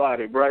thinking about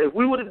it, bro. If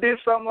we would have did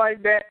something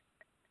like that,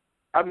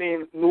 I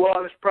mean, New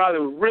Orleans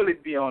probably would really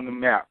be on the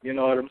map. You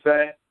know what I'm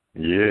saying?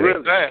 Yeah. Really.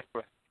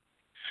 Exactly.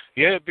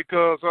 Yeah,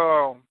 because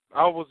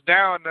I was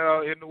down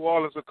in New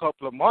Orleans a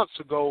couple of months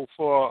ago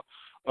for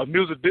a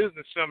music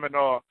business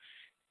seminar,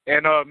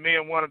 and me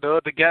and one of the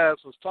other guys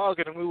was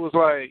talking, and we was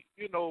like,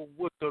 you know,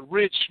 with the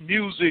rich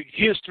music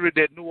history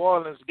that New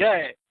Orleans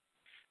got,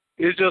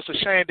 it's just a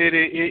shame that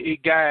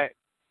it got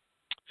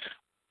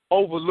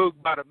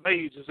overlooked by the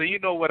majors. And you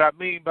know what I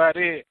mean by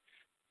that?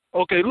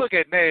 Okay, look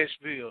at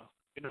Nashville.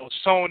 You know,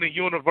 Sony,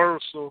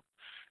 Universal,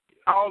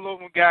 all of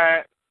them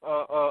got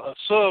a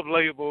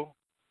sub-label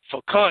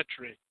for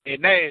country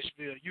in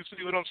Nashville. You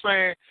see what I'm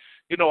saying?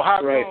 You know, how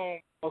come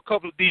a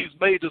couple of these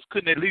majors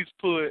couldn't at least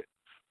put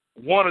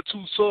one or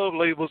two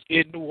sub-labels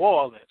in New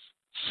Orleans,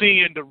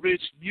 seeing the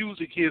rich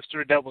music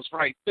history that was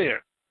right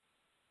there?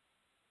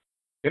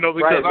 You know,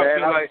 because I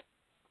feel like,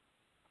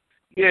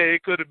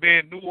 it could have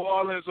been New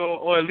Orleans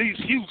or at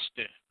least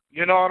Houston.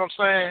 You know what I'm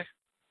saying?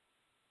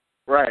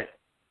 Right.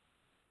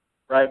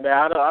 Right,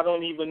 man. I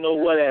don't even know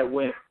where that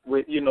went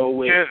with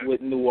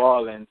New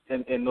Orleans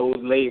and those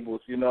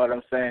labels. You know what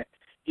I'm saying?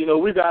 You know,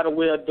 we got a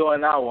way of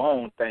doing our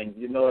own thing.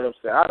 You know what I'm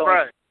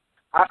saying?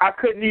 I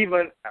couldn't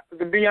even,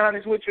 to be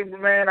honest with you,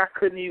 man, I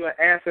couldn't even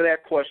answer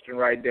that question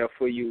right there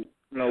for you.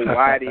 You know,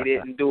 why they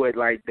didn't do it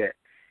like that.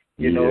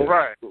 You know,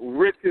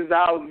 rich as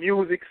our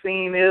music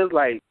scene is,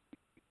 like,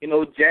 you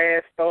know,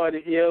 jazz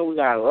started here. We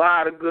got a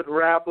lot of good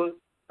rappers.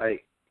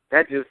 Like,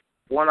 that just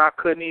one I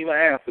couldn't even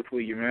answer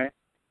for you, man.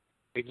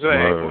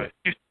 Exactly.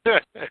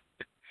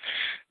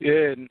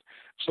 Yeah.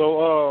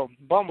 So,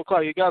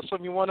 Bumbleclaw, you got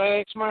something you want to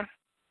ask, man?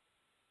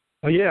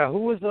 Oh, yeah. Who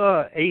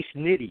was Ace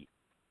Nitty?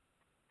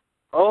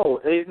 Oh,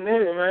 Ace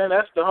Nitty, man,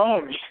 that's the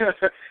homie.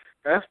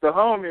 That's the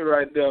homie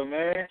right there,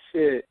 man.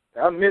 Shit,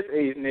 I miss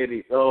Ace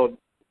Nitty. Oh,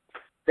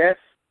 that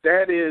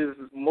is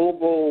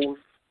Mobo's.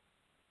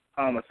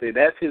 I'm gonna say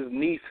that's his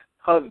niece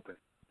husband,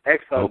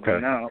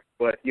 ex-husband now.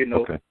 But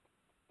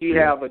he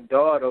have a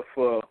daughter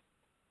for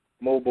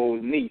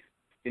Mobo's niece.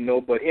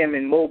 But him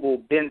and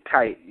Mobo been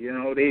tight.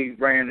 They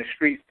ran the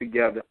streets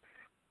together.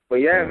 But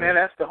yeah, man,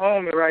 that's the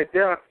homie right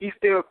there. He's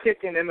still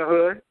kicking in the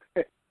hood.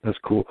 That's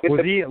cool.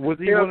 Was he one of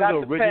the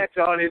original? Patch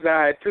on his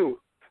eye too.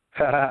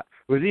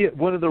 Was he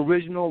one of the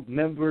original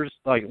members,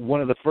 like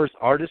one of the first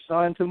artists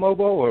signed to Mobo,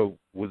 or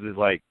was it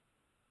like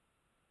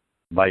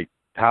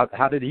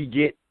how did he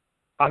get?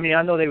 I mean,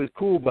 I know they was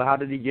cool, but how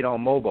did he get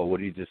on Mobo?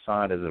 Was he just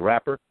signed as a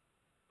rapper?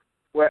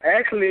 Well,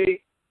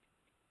 actually,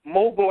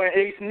 Mobo and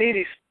Ace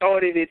Nitty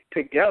started it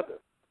together.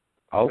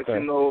 Okay.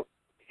 But,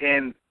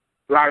 and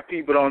a lot of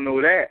people don't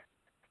know that.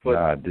 But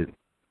I didn't.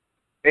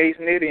 Ace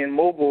Nitty and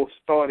Mobo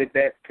started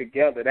that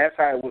together. That's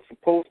how it was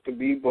supposed to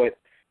be, but,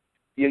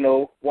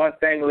 one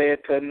thing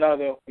led to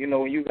another.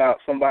 When you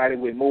got somebody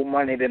with more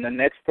money than the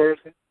next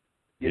person,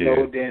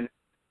 then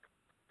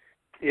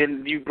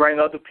and you bring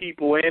other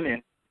people in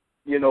and,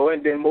 and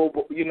then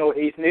Mobo,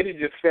 Ace Nitty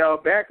just fell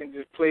back and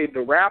just played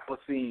the rapper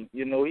scene.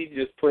 He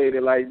just played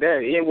it like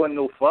that. It wasn't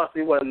no fuss.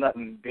 It wasn't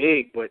nothing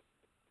big, but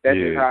that's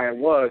just how it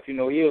was. He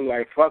was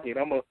like, fuck it,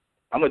 I'm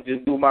gonna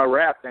just do my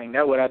rap thing.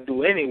 That's what I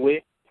do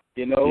anyway.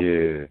 He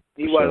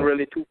wasn't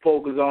really too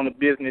focused on the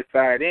business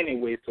side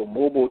anyway, so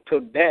Mobo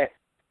took that,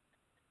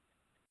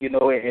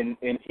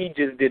 and he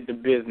just did the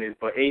business.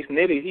 But Ace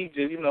Nitty, he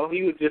just, he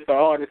was just an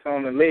artist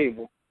on the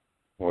label.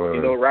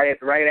 Word.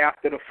 Right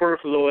after the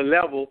first lower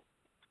level.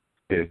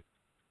 Yeah.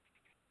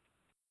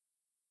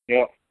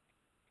 Yeah.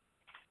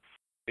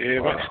 Yeah,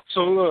 wow.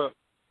 So look,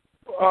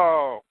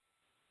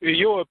 in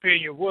your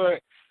opinion,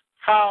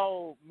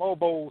 how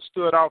Mobo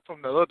stood out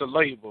from the other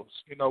labels?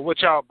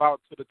 What y'all brought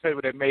to the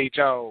table that made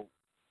y'all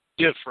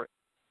different?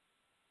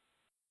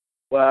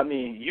 Well, I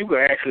mean, you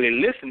could actually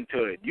listen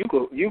to it. You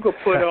could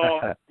put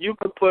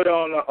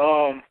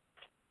on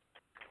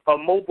a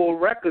Mobo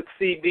Records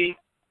CD,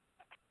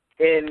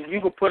 and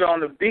you could put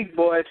on a Big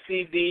Boy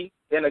CD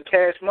and a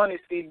Cash Money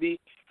CD,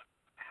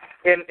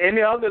 and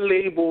any other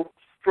label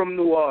from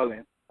New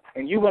Orleans,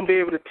 and you're gonna be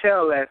able to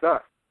tell that's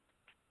us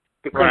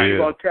because you're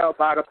gonna tell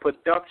by the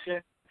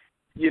production.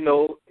 It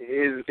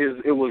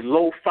was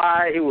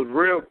lo-fi. It was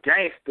real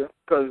gangster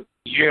because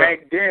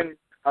back then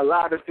a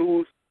lot of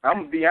dudes.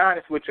 I'm gonna be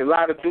honest with you. A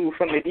lot of dudes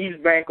from the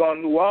East Bank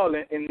in New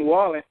Orleans,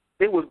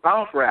 it was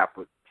bounce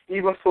rappers.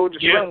 Even Soulja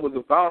Slim was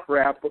a bounce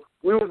rapper.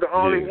 We were the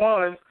only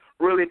ones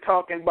really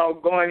talking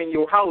about going in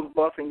your house,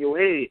 busting your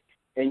head.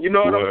 And you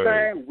know what I'm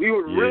saying? We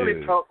would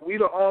really talk. We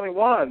the only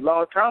ones.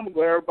 Long time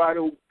ago, everybody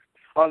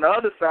on the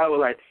other side was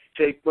like,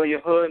 "Shake for your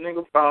hood,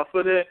 nigga, fall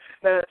for that."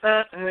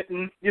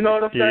 You know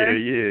what I'm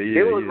saying?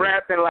 Yeah. It was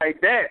rapping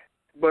like that.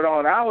 But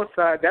on our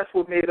side, that's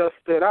what made us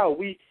stood out.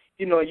 We,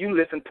 you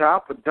listen to our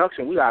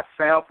production. We got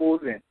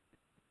samples and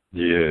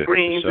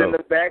screams in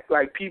the back.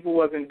 Like people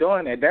wasn't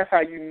doing that. That's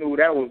how you knew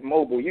that was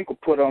Mobo. You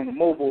could put on the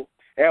Mobo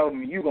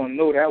album, you gonna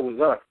know that was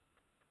us.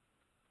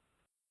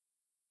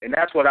 And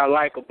that's what I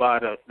like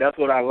about us. That's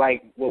what I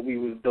like what we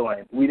was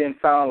doing. We didn't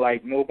sound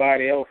like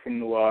nobody else from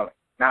New Orleans.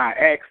 Now,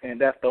 accent,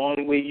 that's the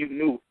only way you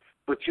knew.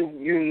 But you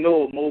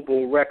know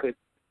Mobo Records.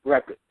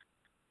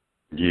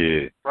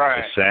 Yeah.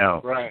 Right. The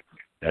sound. Right.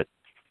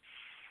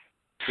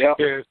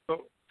 Yeah.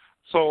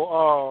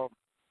 So,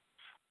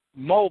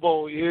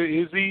 Mobo,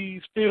 is he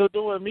still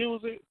doing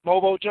music?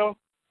 Mobo Joe?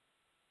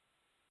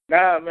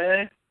 Nah,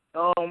 man.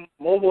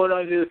 Mobo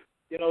done just,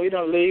 he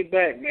done laid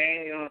back,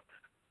 man.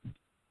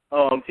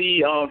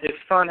 His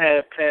son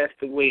had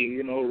passed away,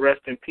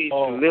 rest in peace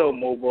to Lil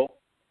Mobo.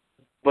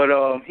 But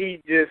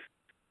he just,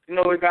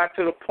 it got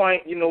to the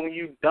point, when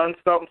you've done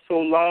something so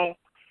long,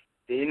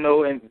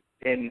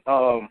 and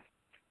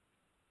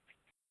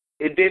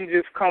it didn't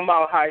just come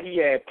out how he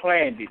had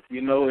planned it,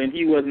 and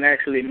he wasn't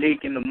actually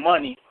making the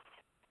money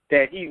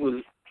that he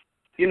was,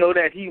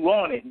 that he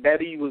wanted,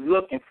 that he was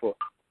looking for.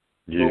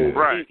 Yeah. So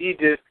right. He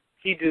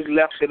just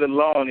left it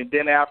alone, and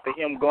then after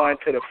him going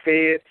to the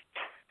feds,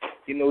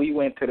 he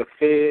went to the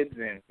feds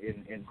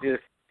and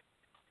just,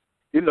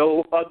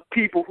 other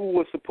people who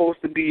were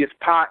supposed to be his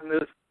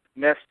partners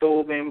messed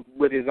over him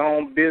with his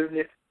own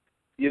business.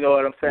 You know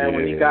what I'm saying? Yeah.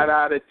 When he got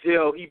out of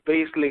jail, he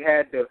basically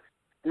had to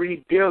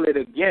rebuild it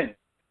again.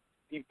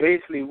 He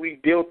basically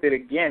rebuilt it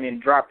again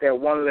and dropped that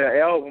one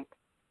little album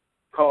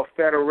called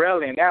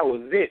Federelli, and that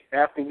was it.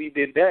 After we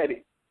did that,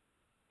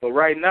 but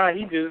right now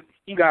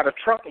he got a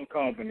trucking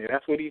company.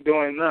 That's what he's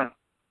doing now.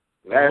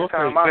 Last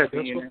time I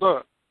seen him.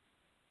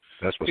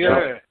 That's what's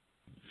up.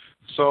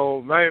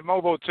 So, man,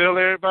 Mobo, tell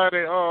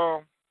everybody,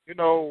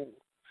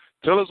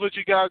 tell us what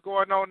you got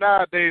going on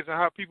nowadays and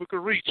how people can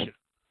reach you.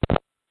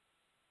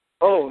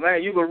 Oh,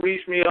 man, you can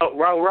reach me up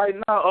right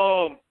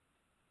now.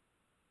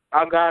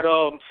 I got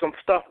some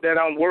stuff that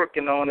I'm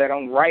working on that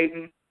I'm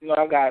writing.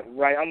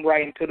 I'm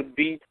writing to the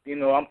beat.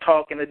 I'm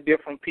talking to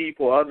different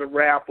people, other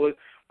rappers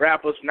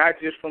not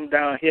just from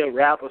down here,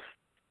 rappers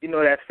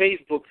that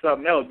Facebook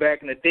something else.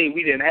 Back in the day,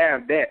 we didn't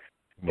have that.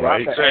 So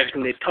Right. I could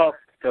actually talk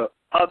to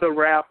other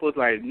rappers,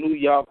 like New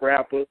York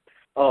rappers.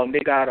 They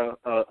got a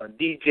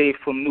DJ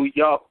from New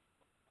York,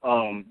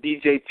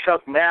 DJ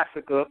Chuck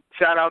Massacre.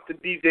 Shout out to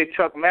DJ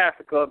Chuck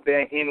Massacre up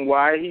there in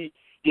NY. He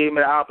gave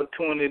me the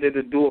opportunity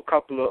to do a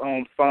couple of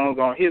songs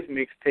on his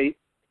mixtape.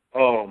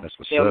 That's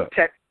what's up.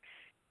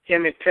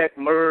 Him and Tech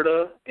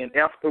Murder and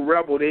F the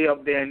Rebel, they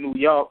up there in New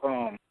York.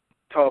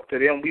 Talk to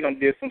them. We done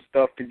did some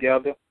stuff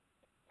together.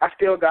 I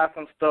still got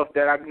some stuff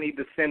that I need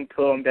to send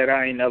to them that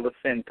I ain't never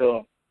sent to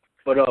them.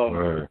 But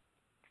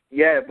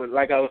yeah, but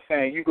like I was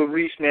saying, you can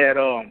reach me at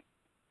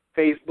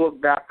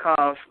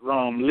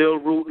Facebook.com, Lil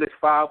Ruthless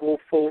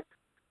 504,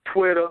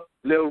 Twitter,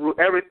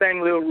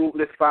 everything Lil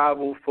Ruthless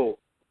 504.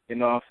 You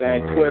know what I'm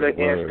saying? Twitter,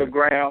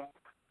 Instagram.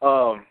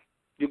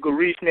 You can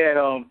reach me at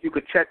you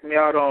can check me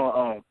out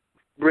on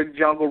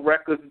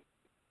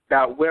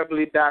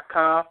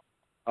BrickJungleRecords.weebly.com.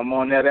 I'm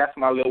on there. That's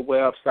my little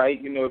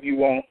website. If you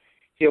want to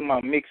hear my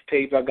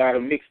mixtapes, I got a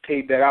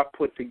mixtape that I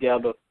put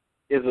together.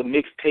 It's a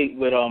mixtape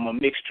with a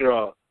mixture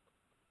of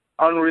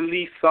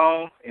unreleased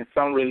songs and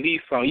some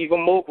released songs,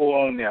 even mobile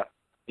on there.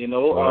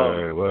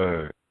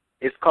 Word.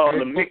 It's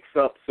called a mix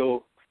up.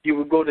 So you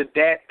would go to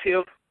Dat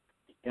Piff.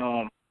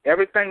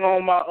 Everything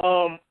on my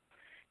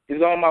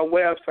is on my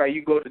website.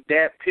 You go to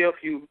Dat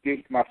Piff. You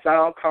get my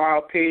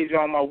SoundCloud page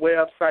on my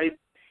website.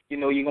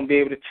 You're gonna be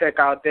able to check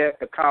out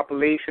the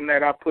compilation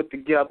that I put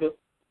together.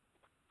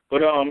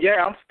 But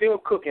yeah, I'm still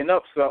cooking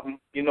up something.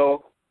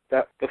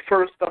 That the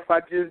first stuff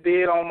I just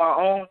did on my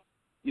own.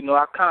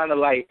 I kind of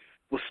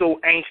was so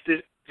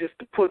anxious just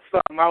to put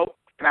something out,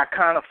 and I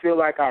kind of feel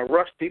like I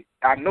rushed it.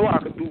 I know I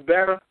could do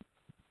better.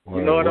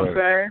 You know what I'm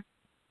saying?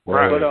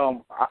 Right. But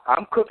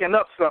I'm cooking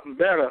up something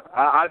better.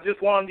 I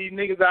just want these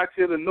niggas out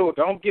here to know.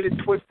 Don't get it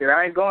twisted.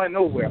 I ain't going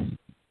nowhere.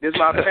 This is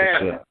my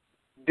passion.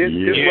 This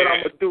is what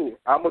I'm going to do.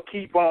 I'm going to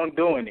keep on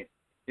doing it.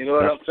 You know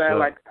what I'm saying?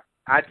 Like,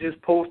 I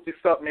just posted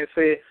something and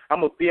said,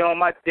 I'm going to be on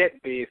my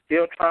deathbed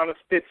still trying to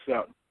spit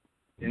something.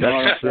 You know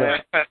what I'm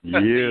saying?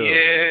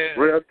 Yeah.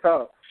 Real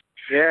talk.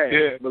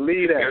 Yeah.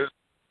 Believe that.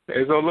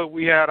 And so, look,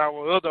 we had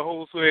our other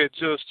host who had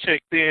just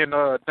checked in,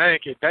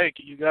 Danky.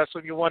 Danky, you got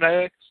something you want to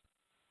ask?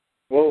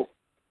 Whoa.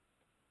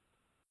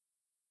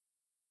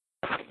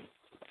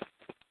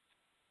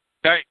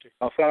 Danky.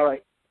 Don't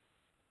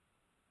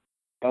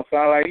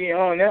sound like he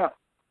on now.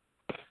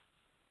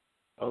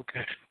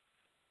 Okay.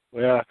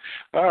 Well,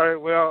 all right.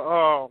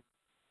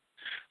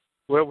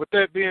 Well, with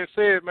that being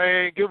said,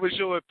 man, give us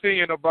your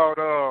opinion about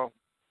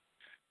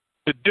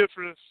the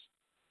difference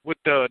with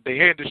the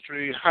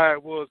industry, how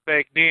it was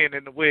back then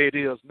and the way it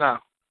is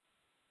now.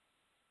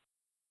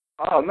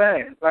 Oh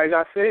man, like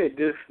I said,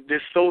 this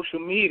social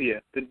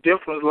media, the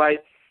difference,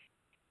 like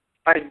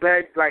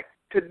back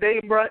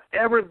today, bro,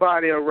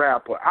 everybody a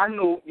rapper. I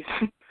know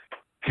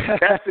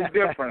that's the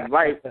difference.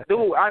 Like,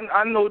 dude,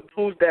 I know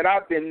dudes that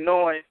I've been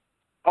knowing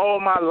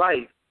all my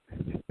life,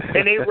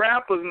 and they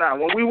rappers now.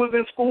 When we was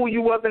in school,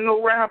 you wasn't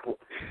no rapper.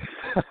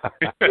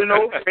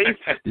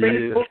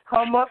 Facebook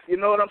come up. You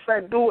know what I'm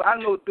saying, dude? I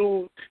know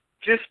dudes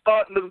just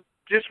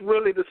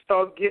really to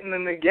start getting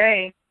in the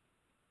game,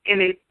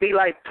 and they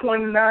like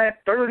 29,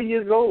 30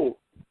 years old.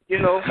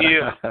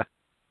 Yeah.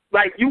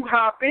 Like, you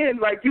hop in,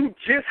 like you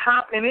just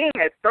hopping in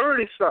at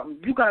 30-something.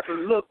 You got to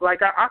look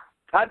like I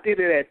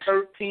did it at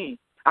 13.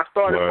 I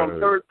started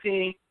from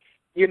 13,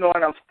 and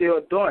I'm still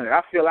doing it.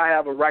 I feel I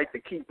have a right to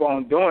keep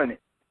on doing it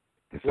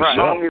as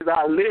long as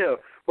I live.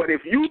 But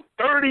if you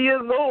 30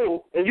 years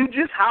old and you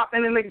just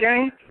hopping in the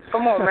game,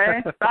 come on,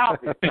 man,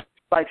 stop it.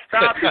 Like,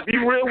 stop it. Be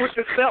real with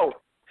yourself.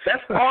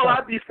 That's all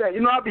I be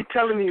saying. I be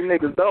telling these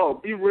niggas,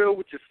 dog, be real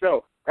with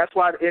yourself. That's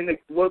why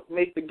what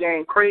makes the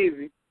game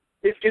crazy.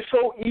 It's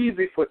so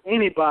easy for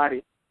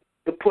anybody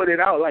to put it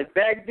out. Like,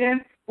 back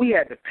then, we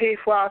had to pay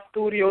for our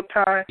studio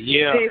time,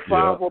 pay for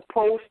our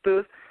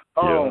posters.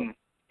 We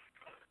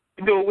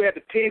had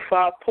to pay for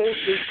our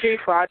posters, pay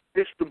for our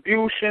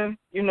distribution,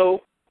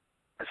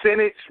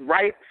 send it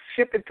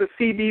ship it to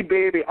CD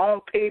Baby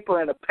on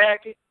paper in a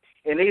packet,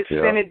 and they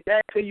send it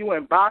back to you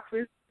in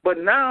boxes. But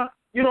now,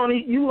 you don't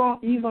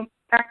even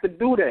have to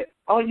do that.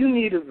 All you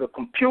need is a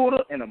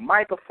computer and a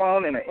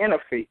microphone and an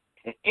interface,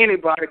 and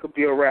anybody could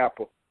be a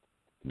rapper.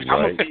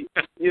 Right. And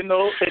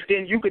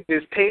then you could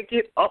just take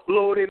it,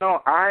 upload it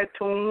on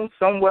iTunes,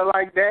 somewhere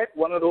like that,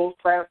 one of those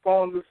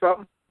platforms or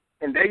something,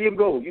 and there you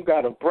go. You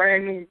got a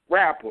brand new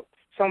rapper,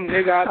 some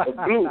nigga out the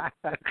blue.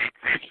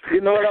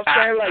 You know what I'm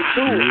saying? Like,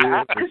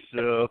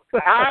 dude,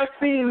 I've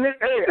seen this.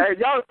 Hey,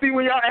 y'all see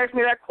when y'all ask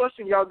me that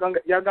question, y'all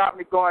got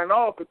me going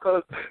off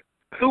because,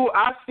 dude,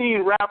 I've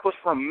seen rappers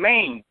from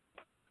Maine.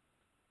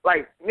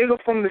 Like,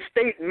 nigga from the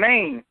state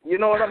Maine. You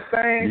know what I'm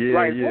saying?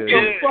 What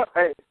the fuck?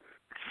 Hey,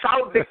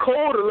 South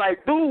Dakota,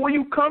 like, dude, where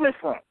you coming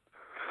from?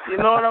 You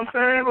know what I'm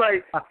saying?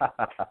 Like,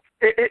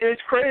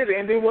 it's crazy.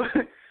 And then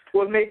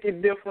what make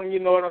it different, you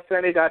know what I'm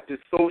saying? They got this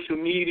social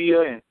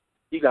media, and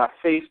you got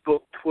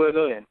Facebook,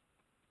 Twitter, and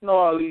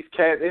all these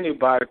cats.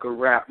 Anybody could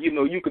rap.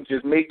 You could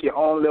just make your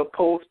own little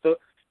poster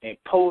and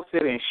post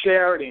it and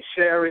share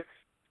it.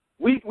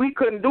 We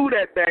couldn't do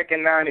that back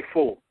in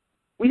 '94.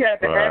 We had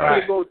to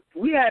actually go.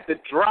 We had to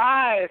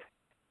drive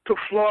to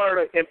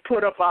Florida and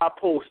put up our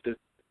posters.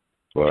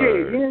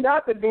 Kid, you ain't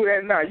got to do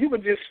that now. You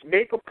could just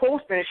make a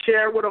poster and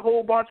share it with a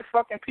whole bunch of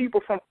fucking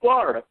people from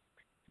Florida.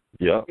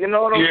 Yep. You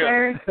know what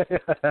I'm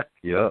saying?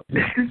 Yep.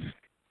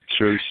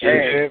 True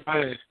shit. Yeah,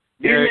 man.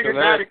 These niggas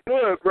got it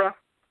good, bro.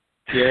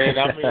 Yeah,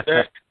 I mean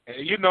that.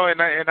 You know, and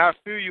I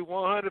feel you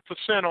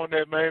 100% on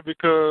that, man,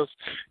 because,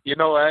 you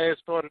know, I had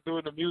started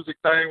doing the music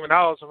thing when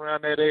I was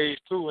around that age,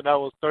 too, when I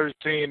was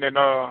 13, and,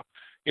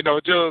 you know,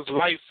 just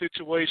life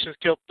situations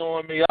kept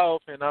throwing me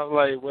off, and I was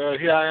like, well,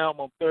 here I am,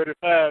 I'm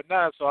 35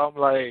 now, so I'm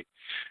like,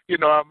 you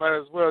know, I might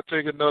as well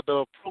take another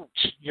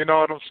approach, you know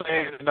what I'm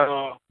saying, and,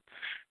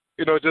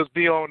 you know, just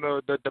be on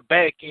the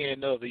back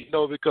end of it, you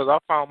know, because I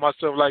found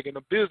myself, like, in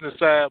the business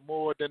side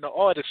more than the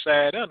artist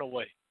side in a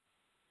way.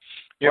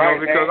 You know,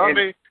 because, I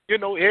mean, you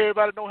know,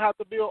 everybody don't have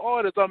to be an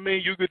artist. I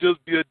mean, you could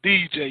just be a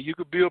DJ. You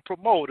could be a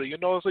promoter, you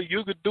know, so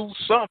you could do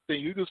something.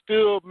 You could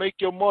still make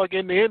your mark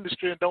in the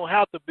industry and don't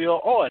have to be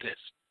an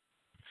artist.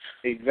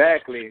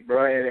 Exactly,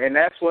 bro, and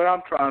that's what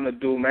I'm trying to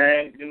do,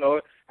 man. You know,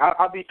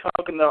 I'll be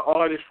talking to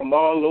artists from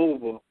all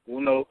over,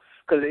 you know,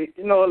 because,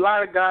 you know, a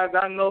lot of guys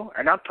I know,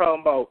 and I'm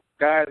talking about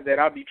guys that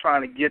I'll be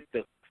trying to get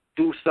to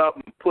do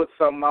something, put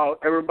something out.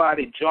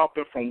 Everybody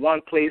jumping from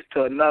one place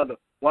to another.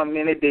 1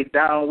 minute they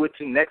down with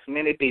you, next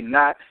minute they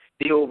not.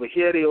 They over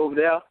here, they over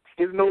there.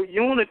 There's no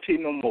unity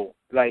no more.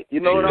 Like,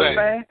 you know what I'm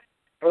saying?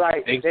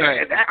 Like, and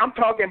I'm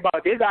talking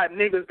about they got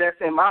niggas that's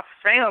in my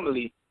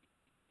family.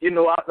 You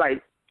know,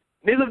 like,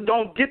 niggas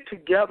don't get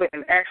together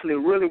and actually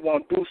really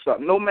want to do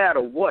something, no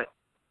matter what.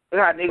 I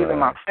got niggas in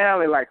my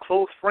family, like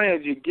close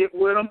friends. You get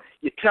with them,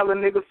 you tell a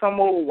nigga some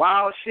old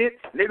wild shit,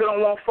 nigga don't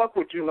want to fuck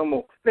with you no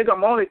more. Nigga,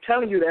 I'm only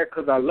telling you that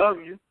because I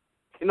love you.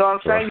 You know what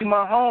I'm saying? You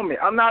my homie.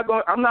 I'm not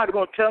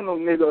gonna tell no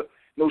nigga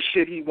no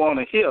shit he want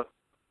to hear.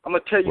 I'm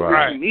gonna tell you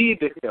what you need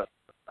to hear.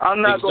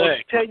 I'm not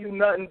gonna tell you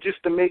nothing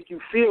just to make you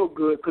feel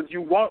good because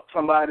you want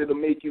somebody to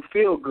make you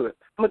feel good.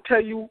 I'm gonna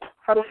tell you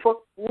how the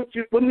fuck what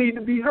need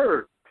to be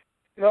heard.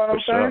 You know what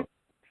I'm saying?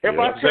 If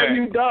I tell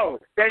you,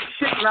 dog, that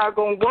shit not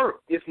gonna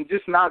work. It's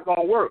just not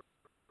gonna work.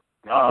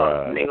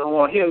 Nigga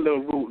want to hear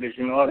Lil Ruthless.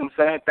 You know what I'm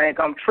saying? Think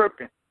I'm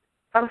tripping.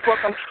 How the fuck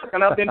I'm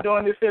tripping? I've been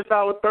doing this since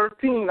I was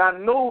 13. I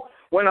know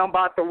when I'm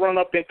about to run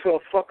up into a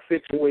fuck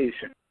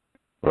situation.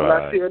 When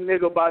I see a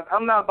nigga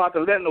I'm not about to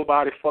let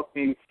nobody fuck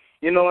me,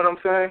 you know what I'm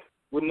saying?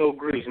 With no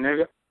grease,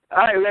 nigga.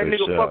 I ain't let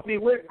nigga fuck me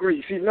with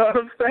grease, you know what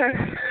I'm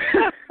saying?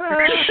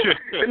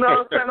 You know what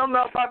I'm saying? I'm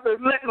not about to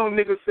let no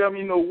nigga sell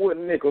me no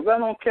wooden nickels. I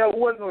don't care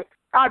what.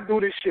 I do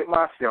this shit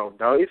myself,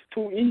 dog. It's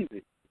too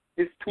easy.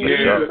 It's too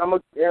easy. And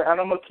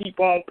I'm gonna keep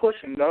on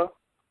pushing, dog.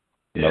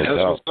 Yeah, that's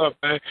what's up,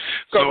 man.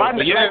 So, like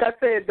I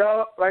said,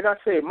 dog,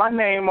 my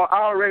name, I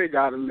already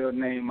got a little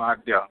name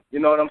out there. You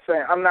know what I'm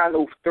saying? I'm not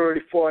no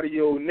 30,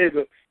 40-year-old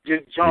nigga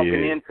just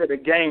jumping into the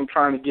game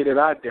trying to get it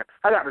out there.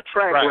 I got a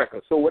track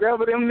record. So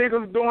whatever them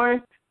niggas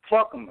doing,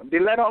 fuck them. I'm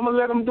gonna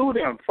let them do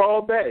them.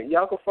 Fall back.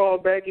 Y'all can fall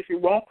back if you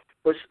want,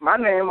 but my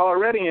name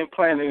already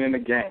implanted in the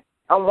game.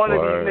 I'm one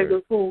of these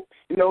niggas who,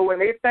 you know, when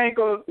they think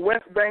of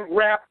West Bank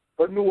rap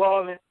or New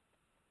Orleans,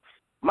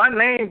 my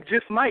name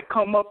just might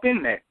come up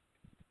in that.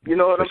 You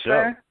know what I'm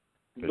saying?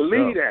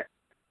 Believe that.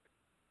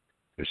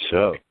 For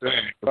sure.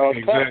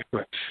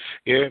 Exactly.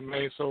 Yeah,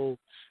 man. So,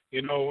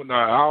 you know,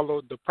 all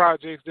of the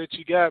projects that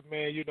you got,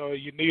 man, you know,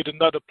 you need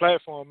another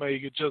platform, man. You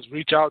can just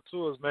reach out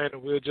to us, man,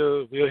 and we'll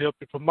help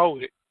you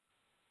promote it.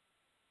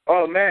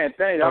 Oh, man,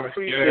 thank you. I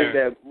appreciate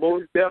that.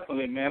 Most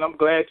definitely, man. I'm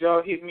glad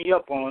y'all hit me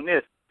up on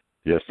this.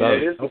 Yes, sir.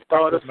 Yeah, this is the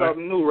start of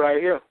something new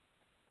right here.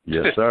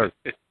 Yes, sir.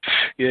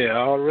 Yeah,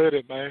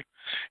 already, man.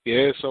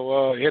 Yeah,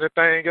 so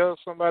anything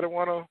else somebody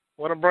wanna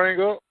bring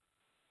up?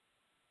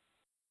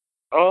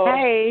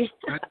 Hey,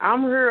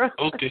 I'm here.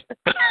 Okay.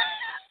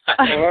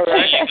 All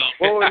right.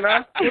 Oh,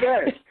 now do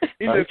that.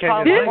 This is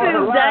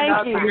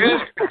Janky.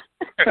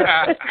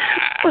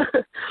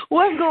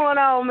 What's going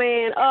on,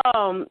 man?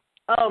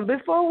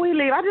 Before we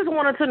leave, I just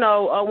wanted to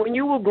know, when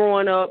you were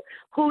growing up,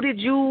 who did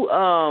you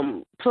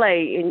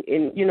play,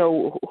 and you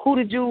know,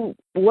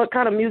 what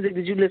kind of music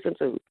did you listen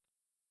to?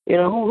 You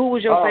know, who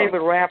was your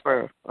favorite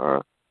rapper?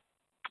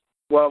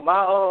 Well,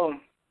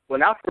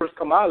 when I first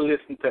come out, I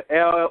listened to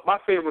my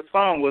favorite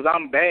song was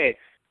 "I'm Bad"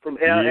 from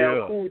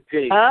LL Cool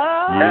J.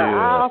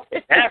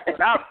 That's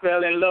when I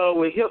fell in love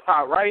with hip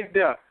hop right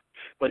there.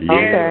 But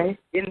then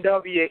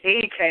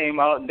NWA came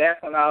out, and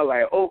that's when I was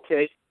like,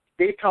 okay,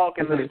 they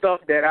talking the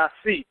stuff that I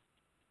see.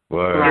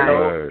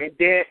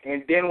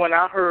 And then when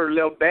I heard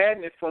Lil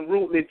Badness from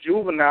Ruthless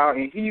Juvenile,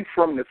 and he's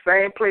from the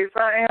same place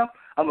I am,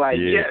 I'm like,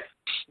 yes,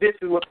 this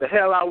is what the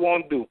hell I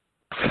want to do.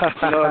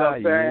 You know what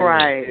I'm saying?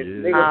 Right.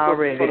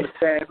 Niggas from the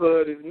same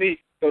hood as me.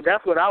 So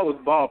that's what I was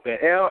bumping.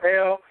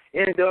 LL,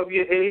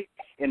 NWA,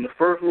 and the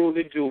first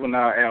Ruthless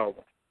Juvenile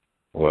album.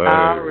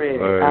 Already.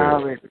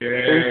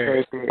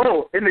 Yeah.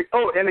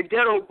 And the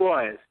Ghetto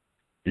Boys.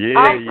 Yeah.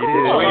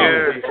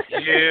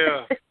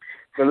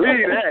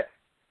 Believe that.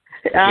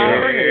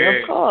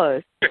 Of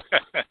course.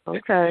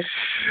 Okay.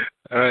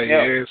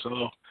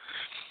 So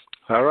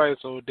All right,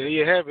 so there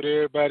you have it.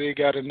 Everybody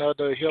got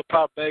another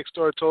hip-hop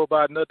backstory told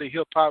by another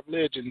hip-hop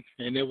legend,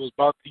 and it was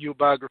brought to you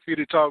by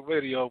Graffiti Talk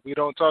Radio. We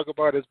don't talk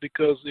about it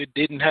because it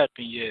didn't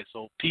happen yet.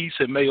 So peace,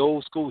 and may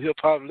old school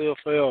hip-hop live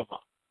forever.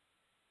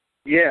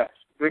 Yeah,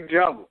 big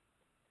jungle.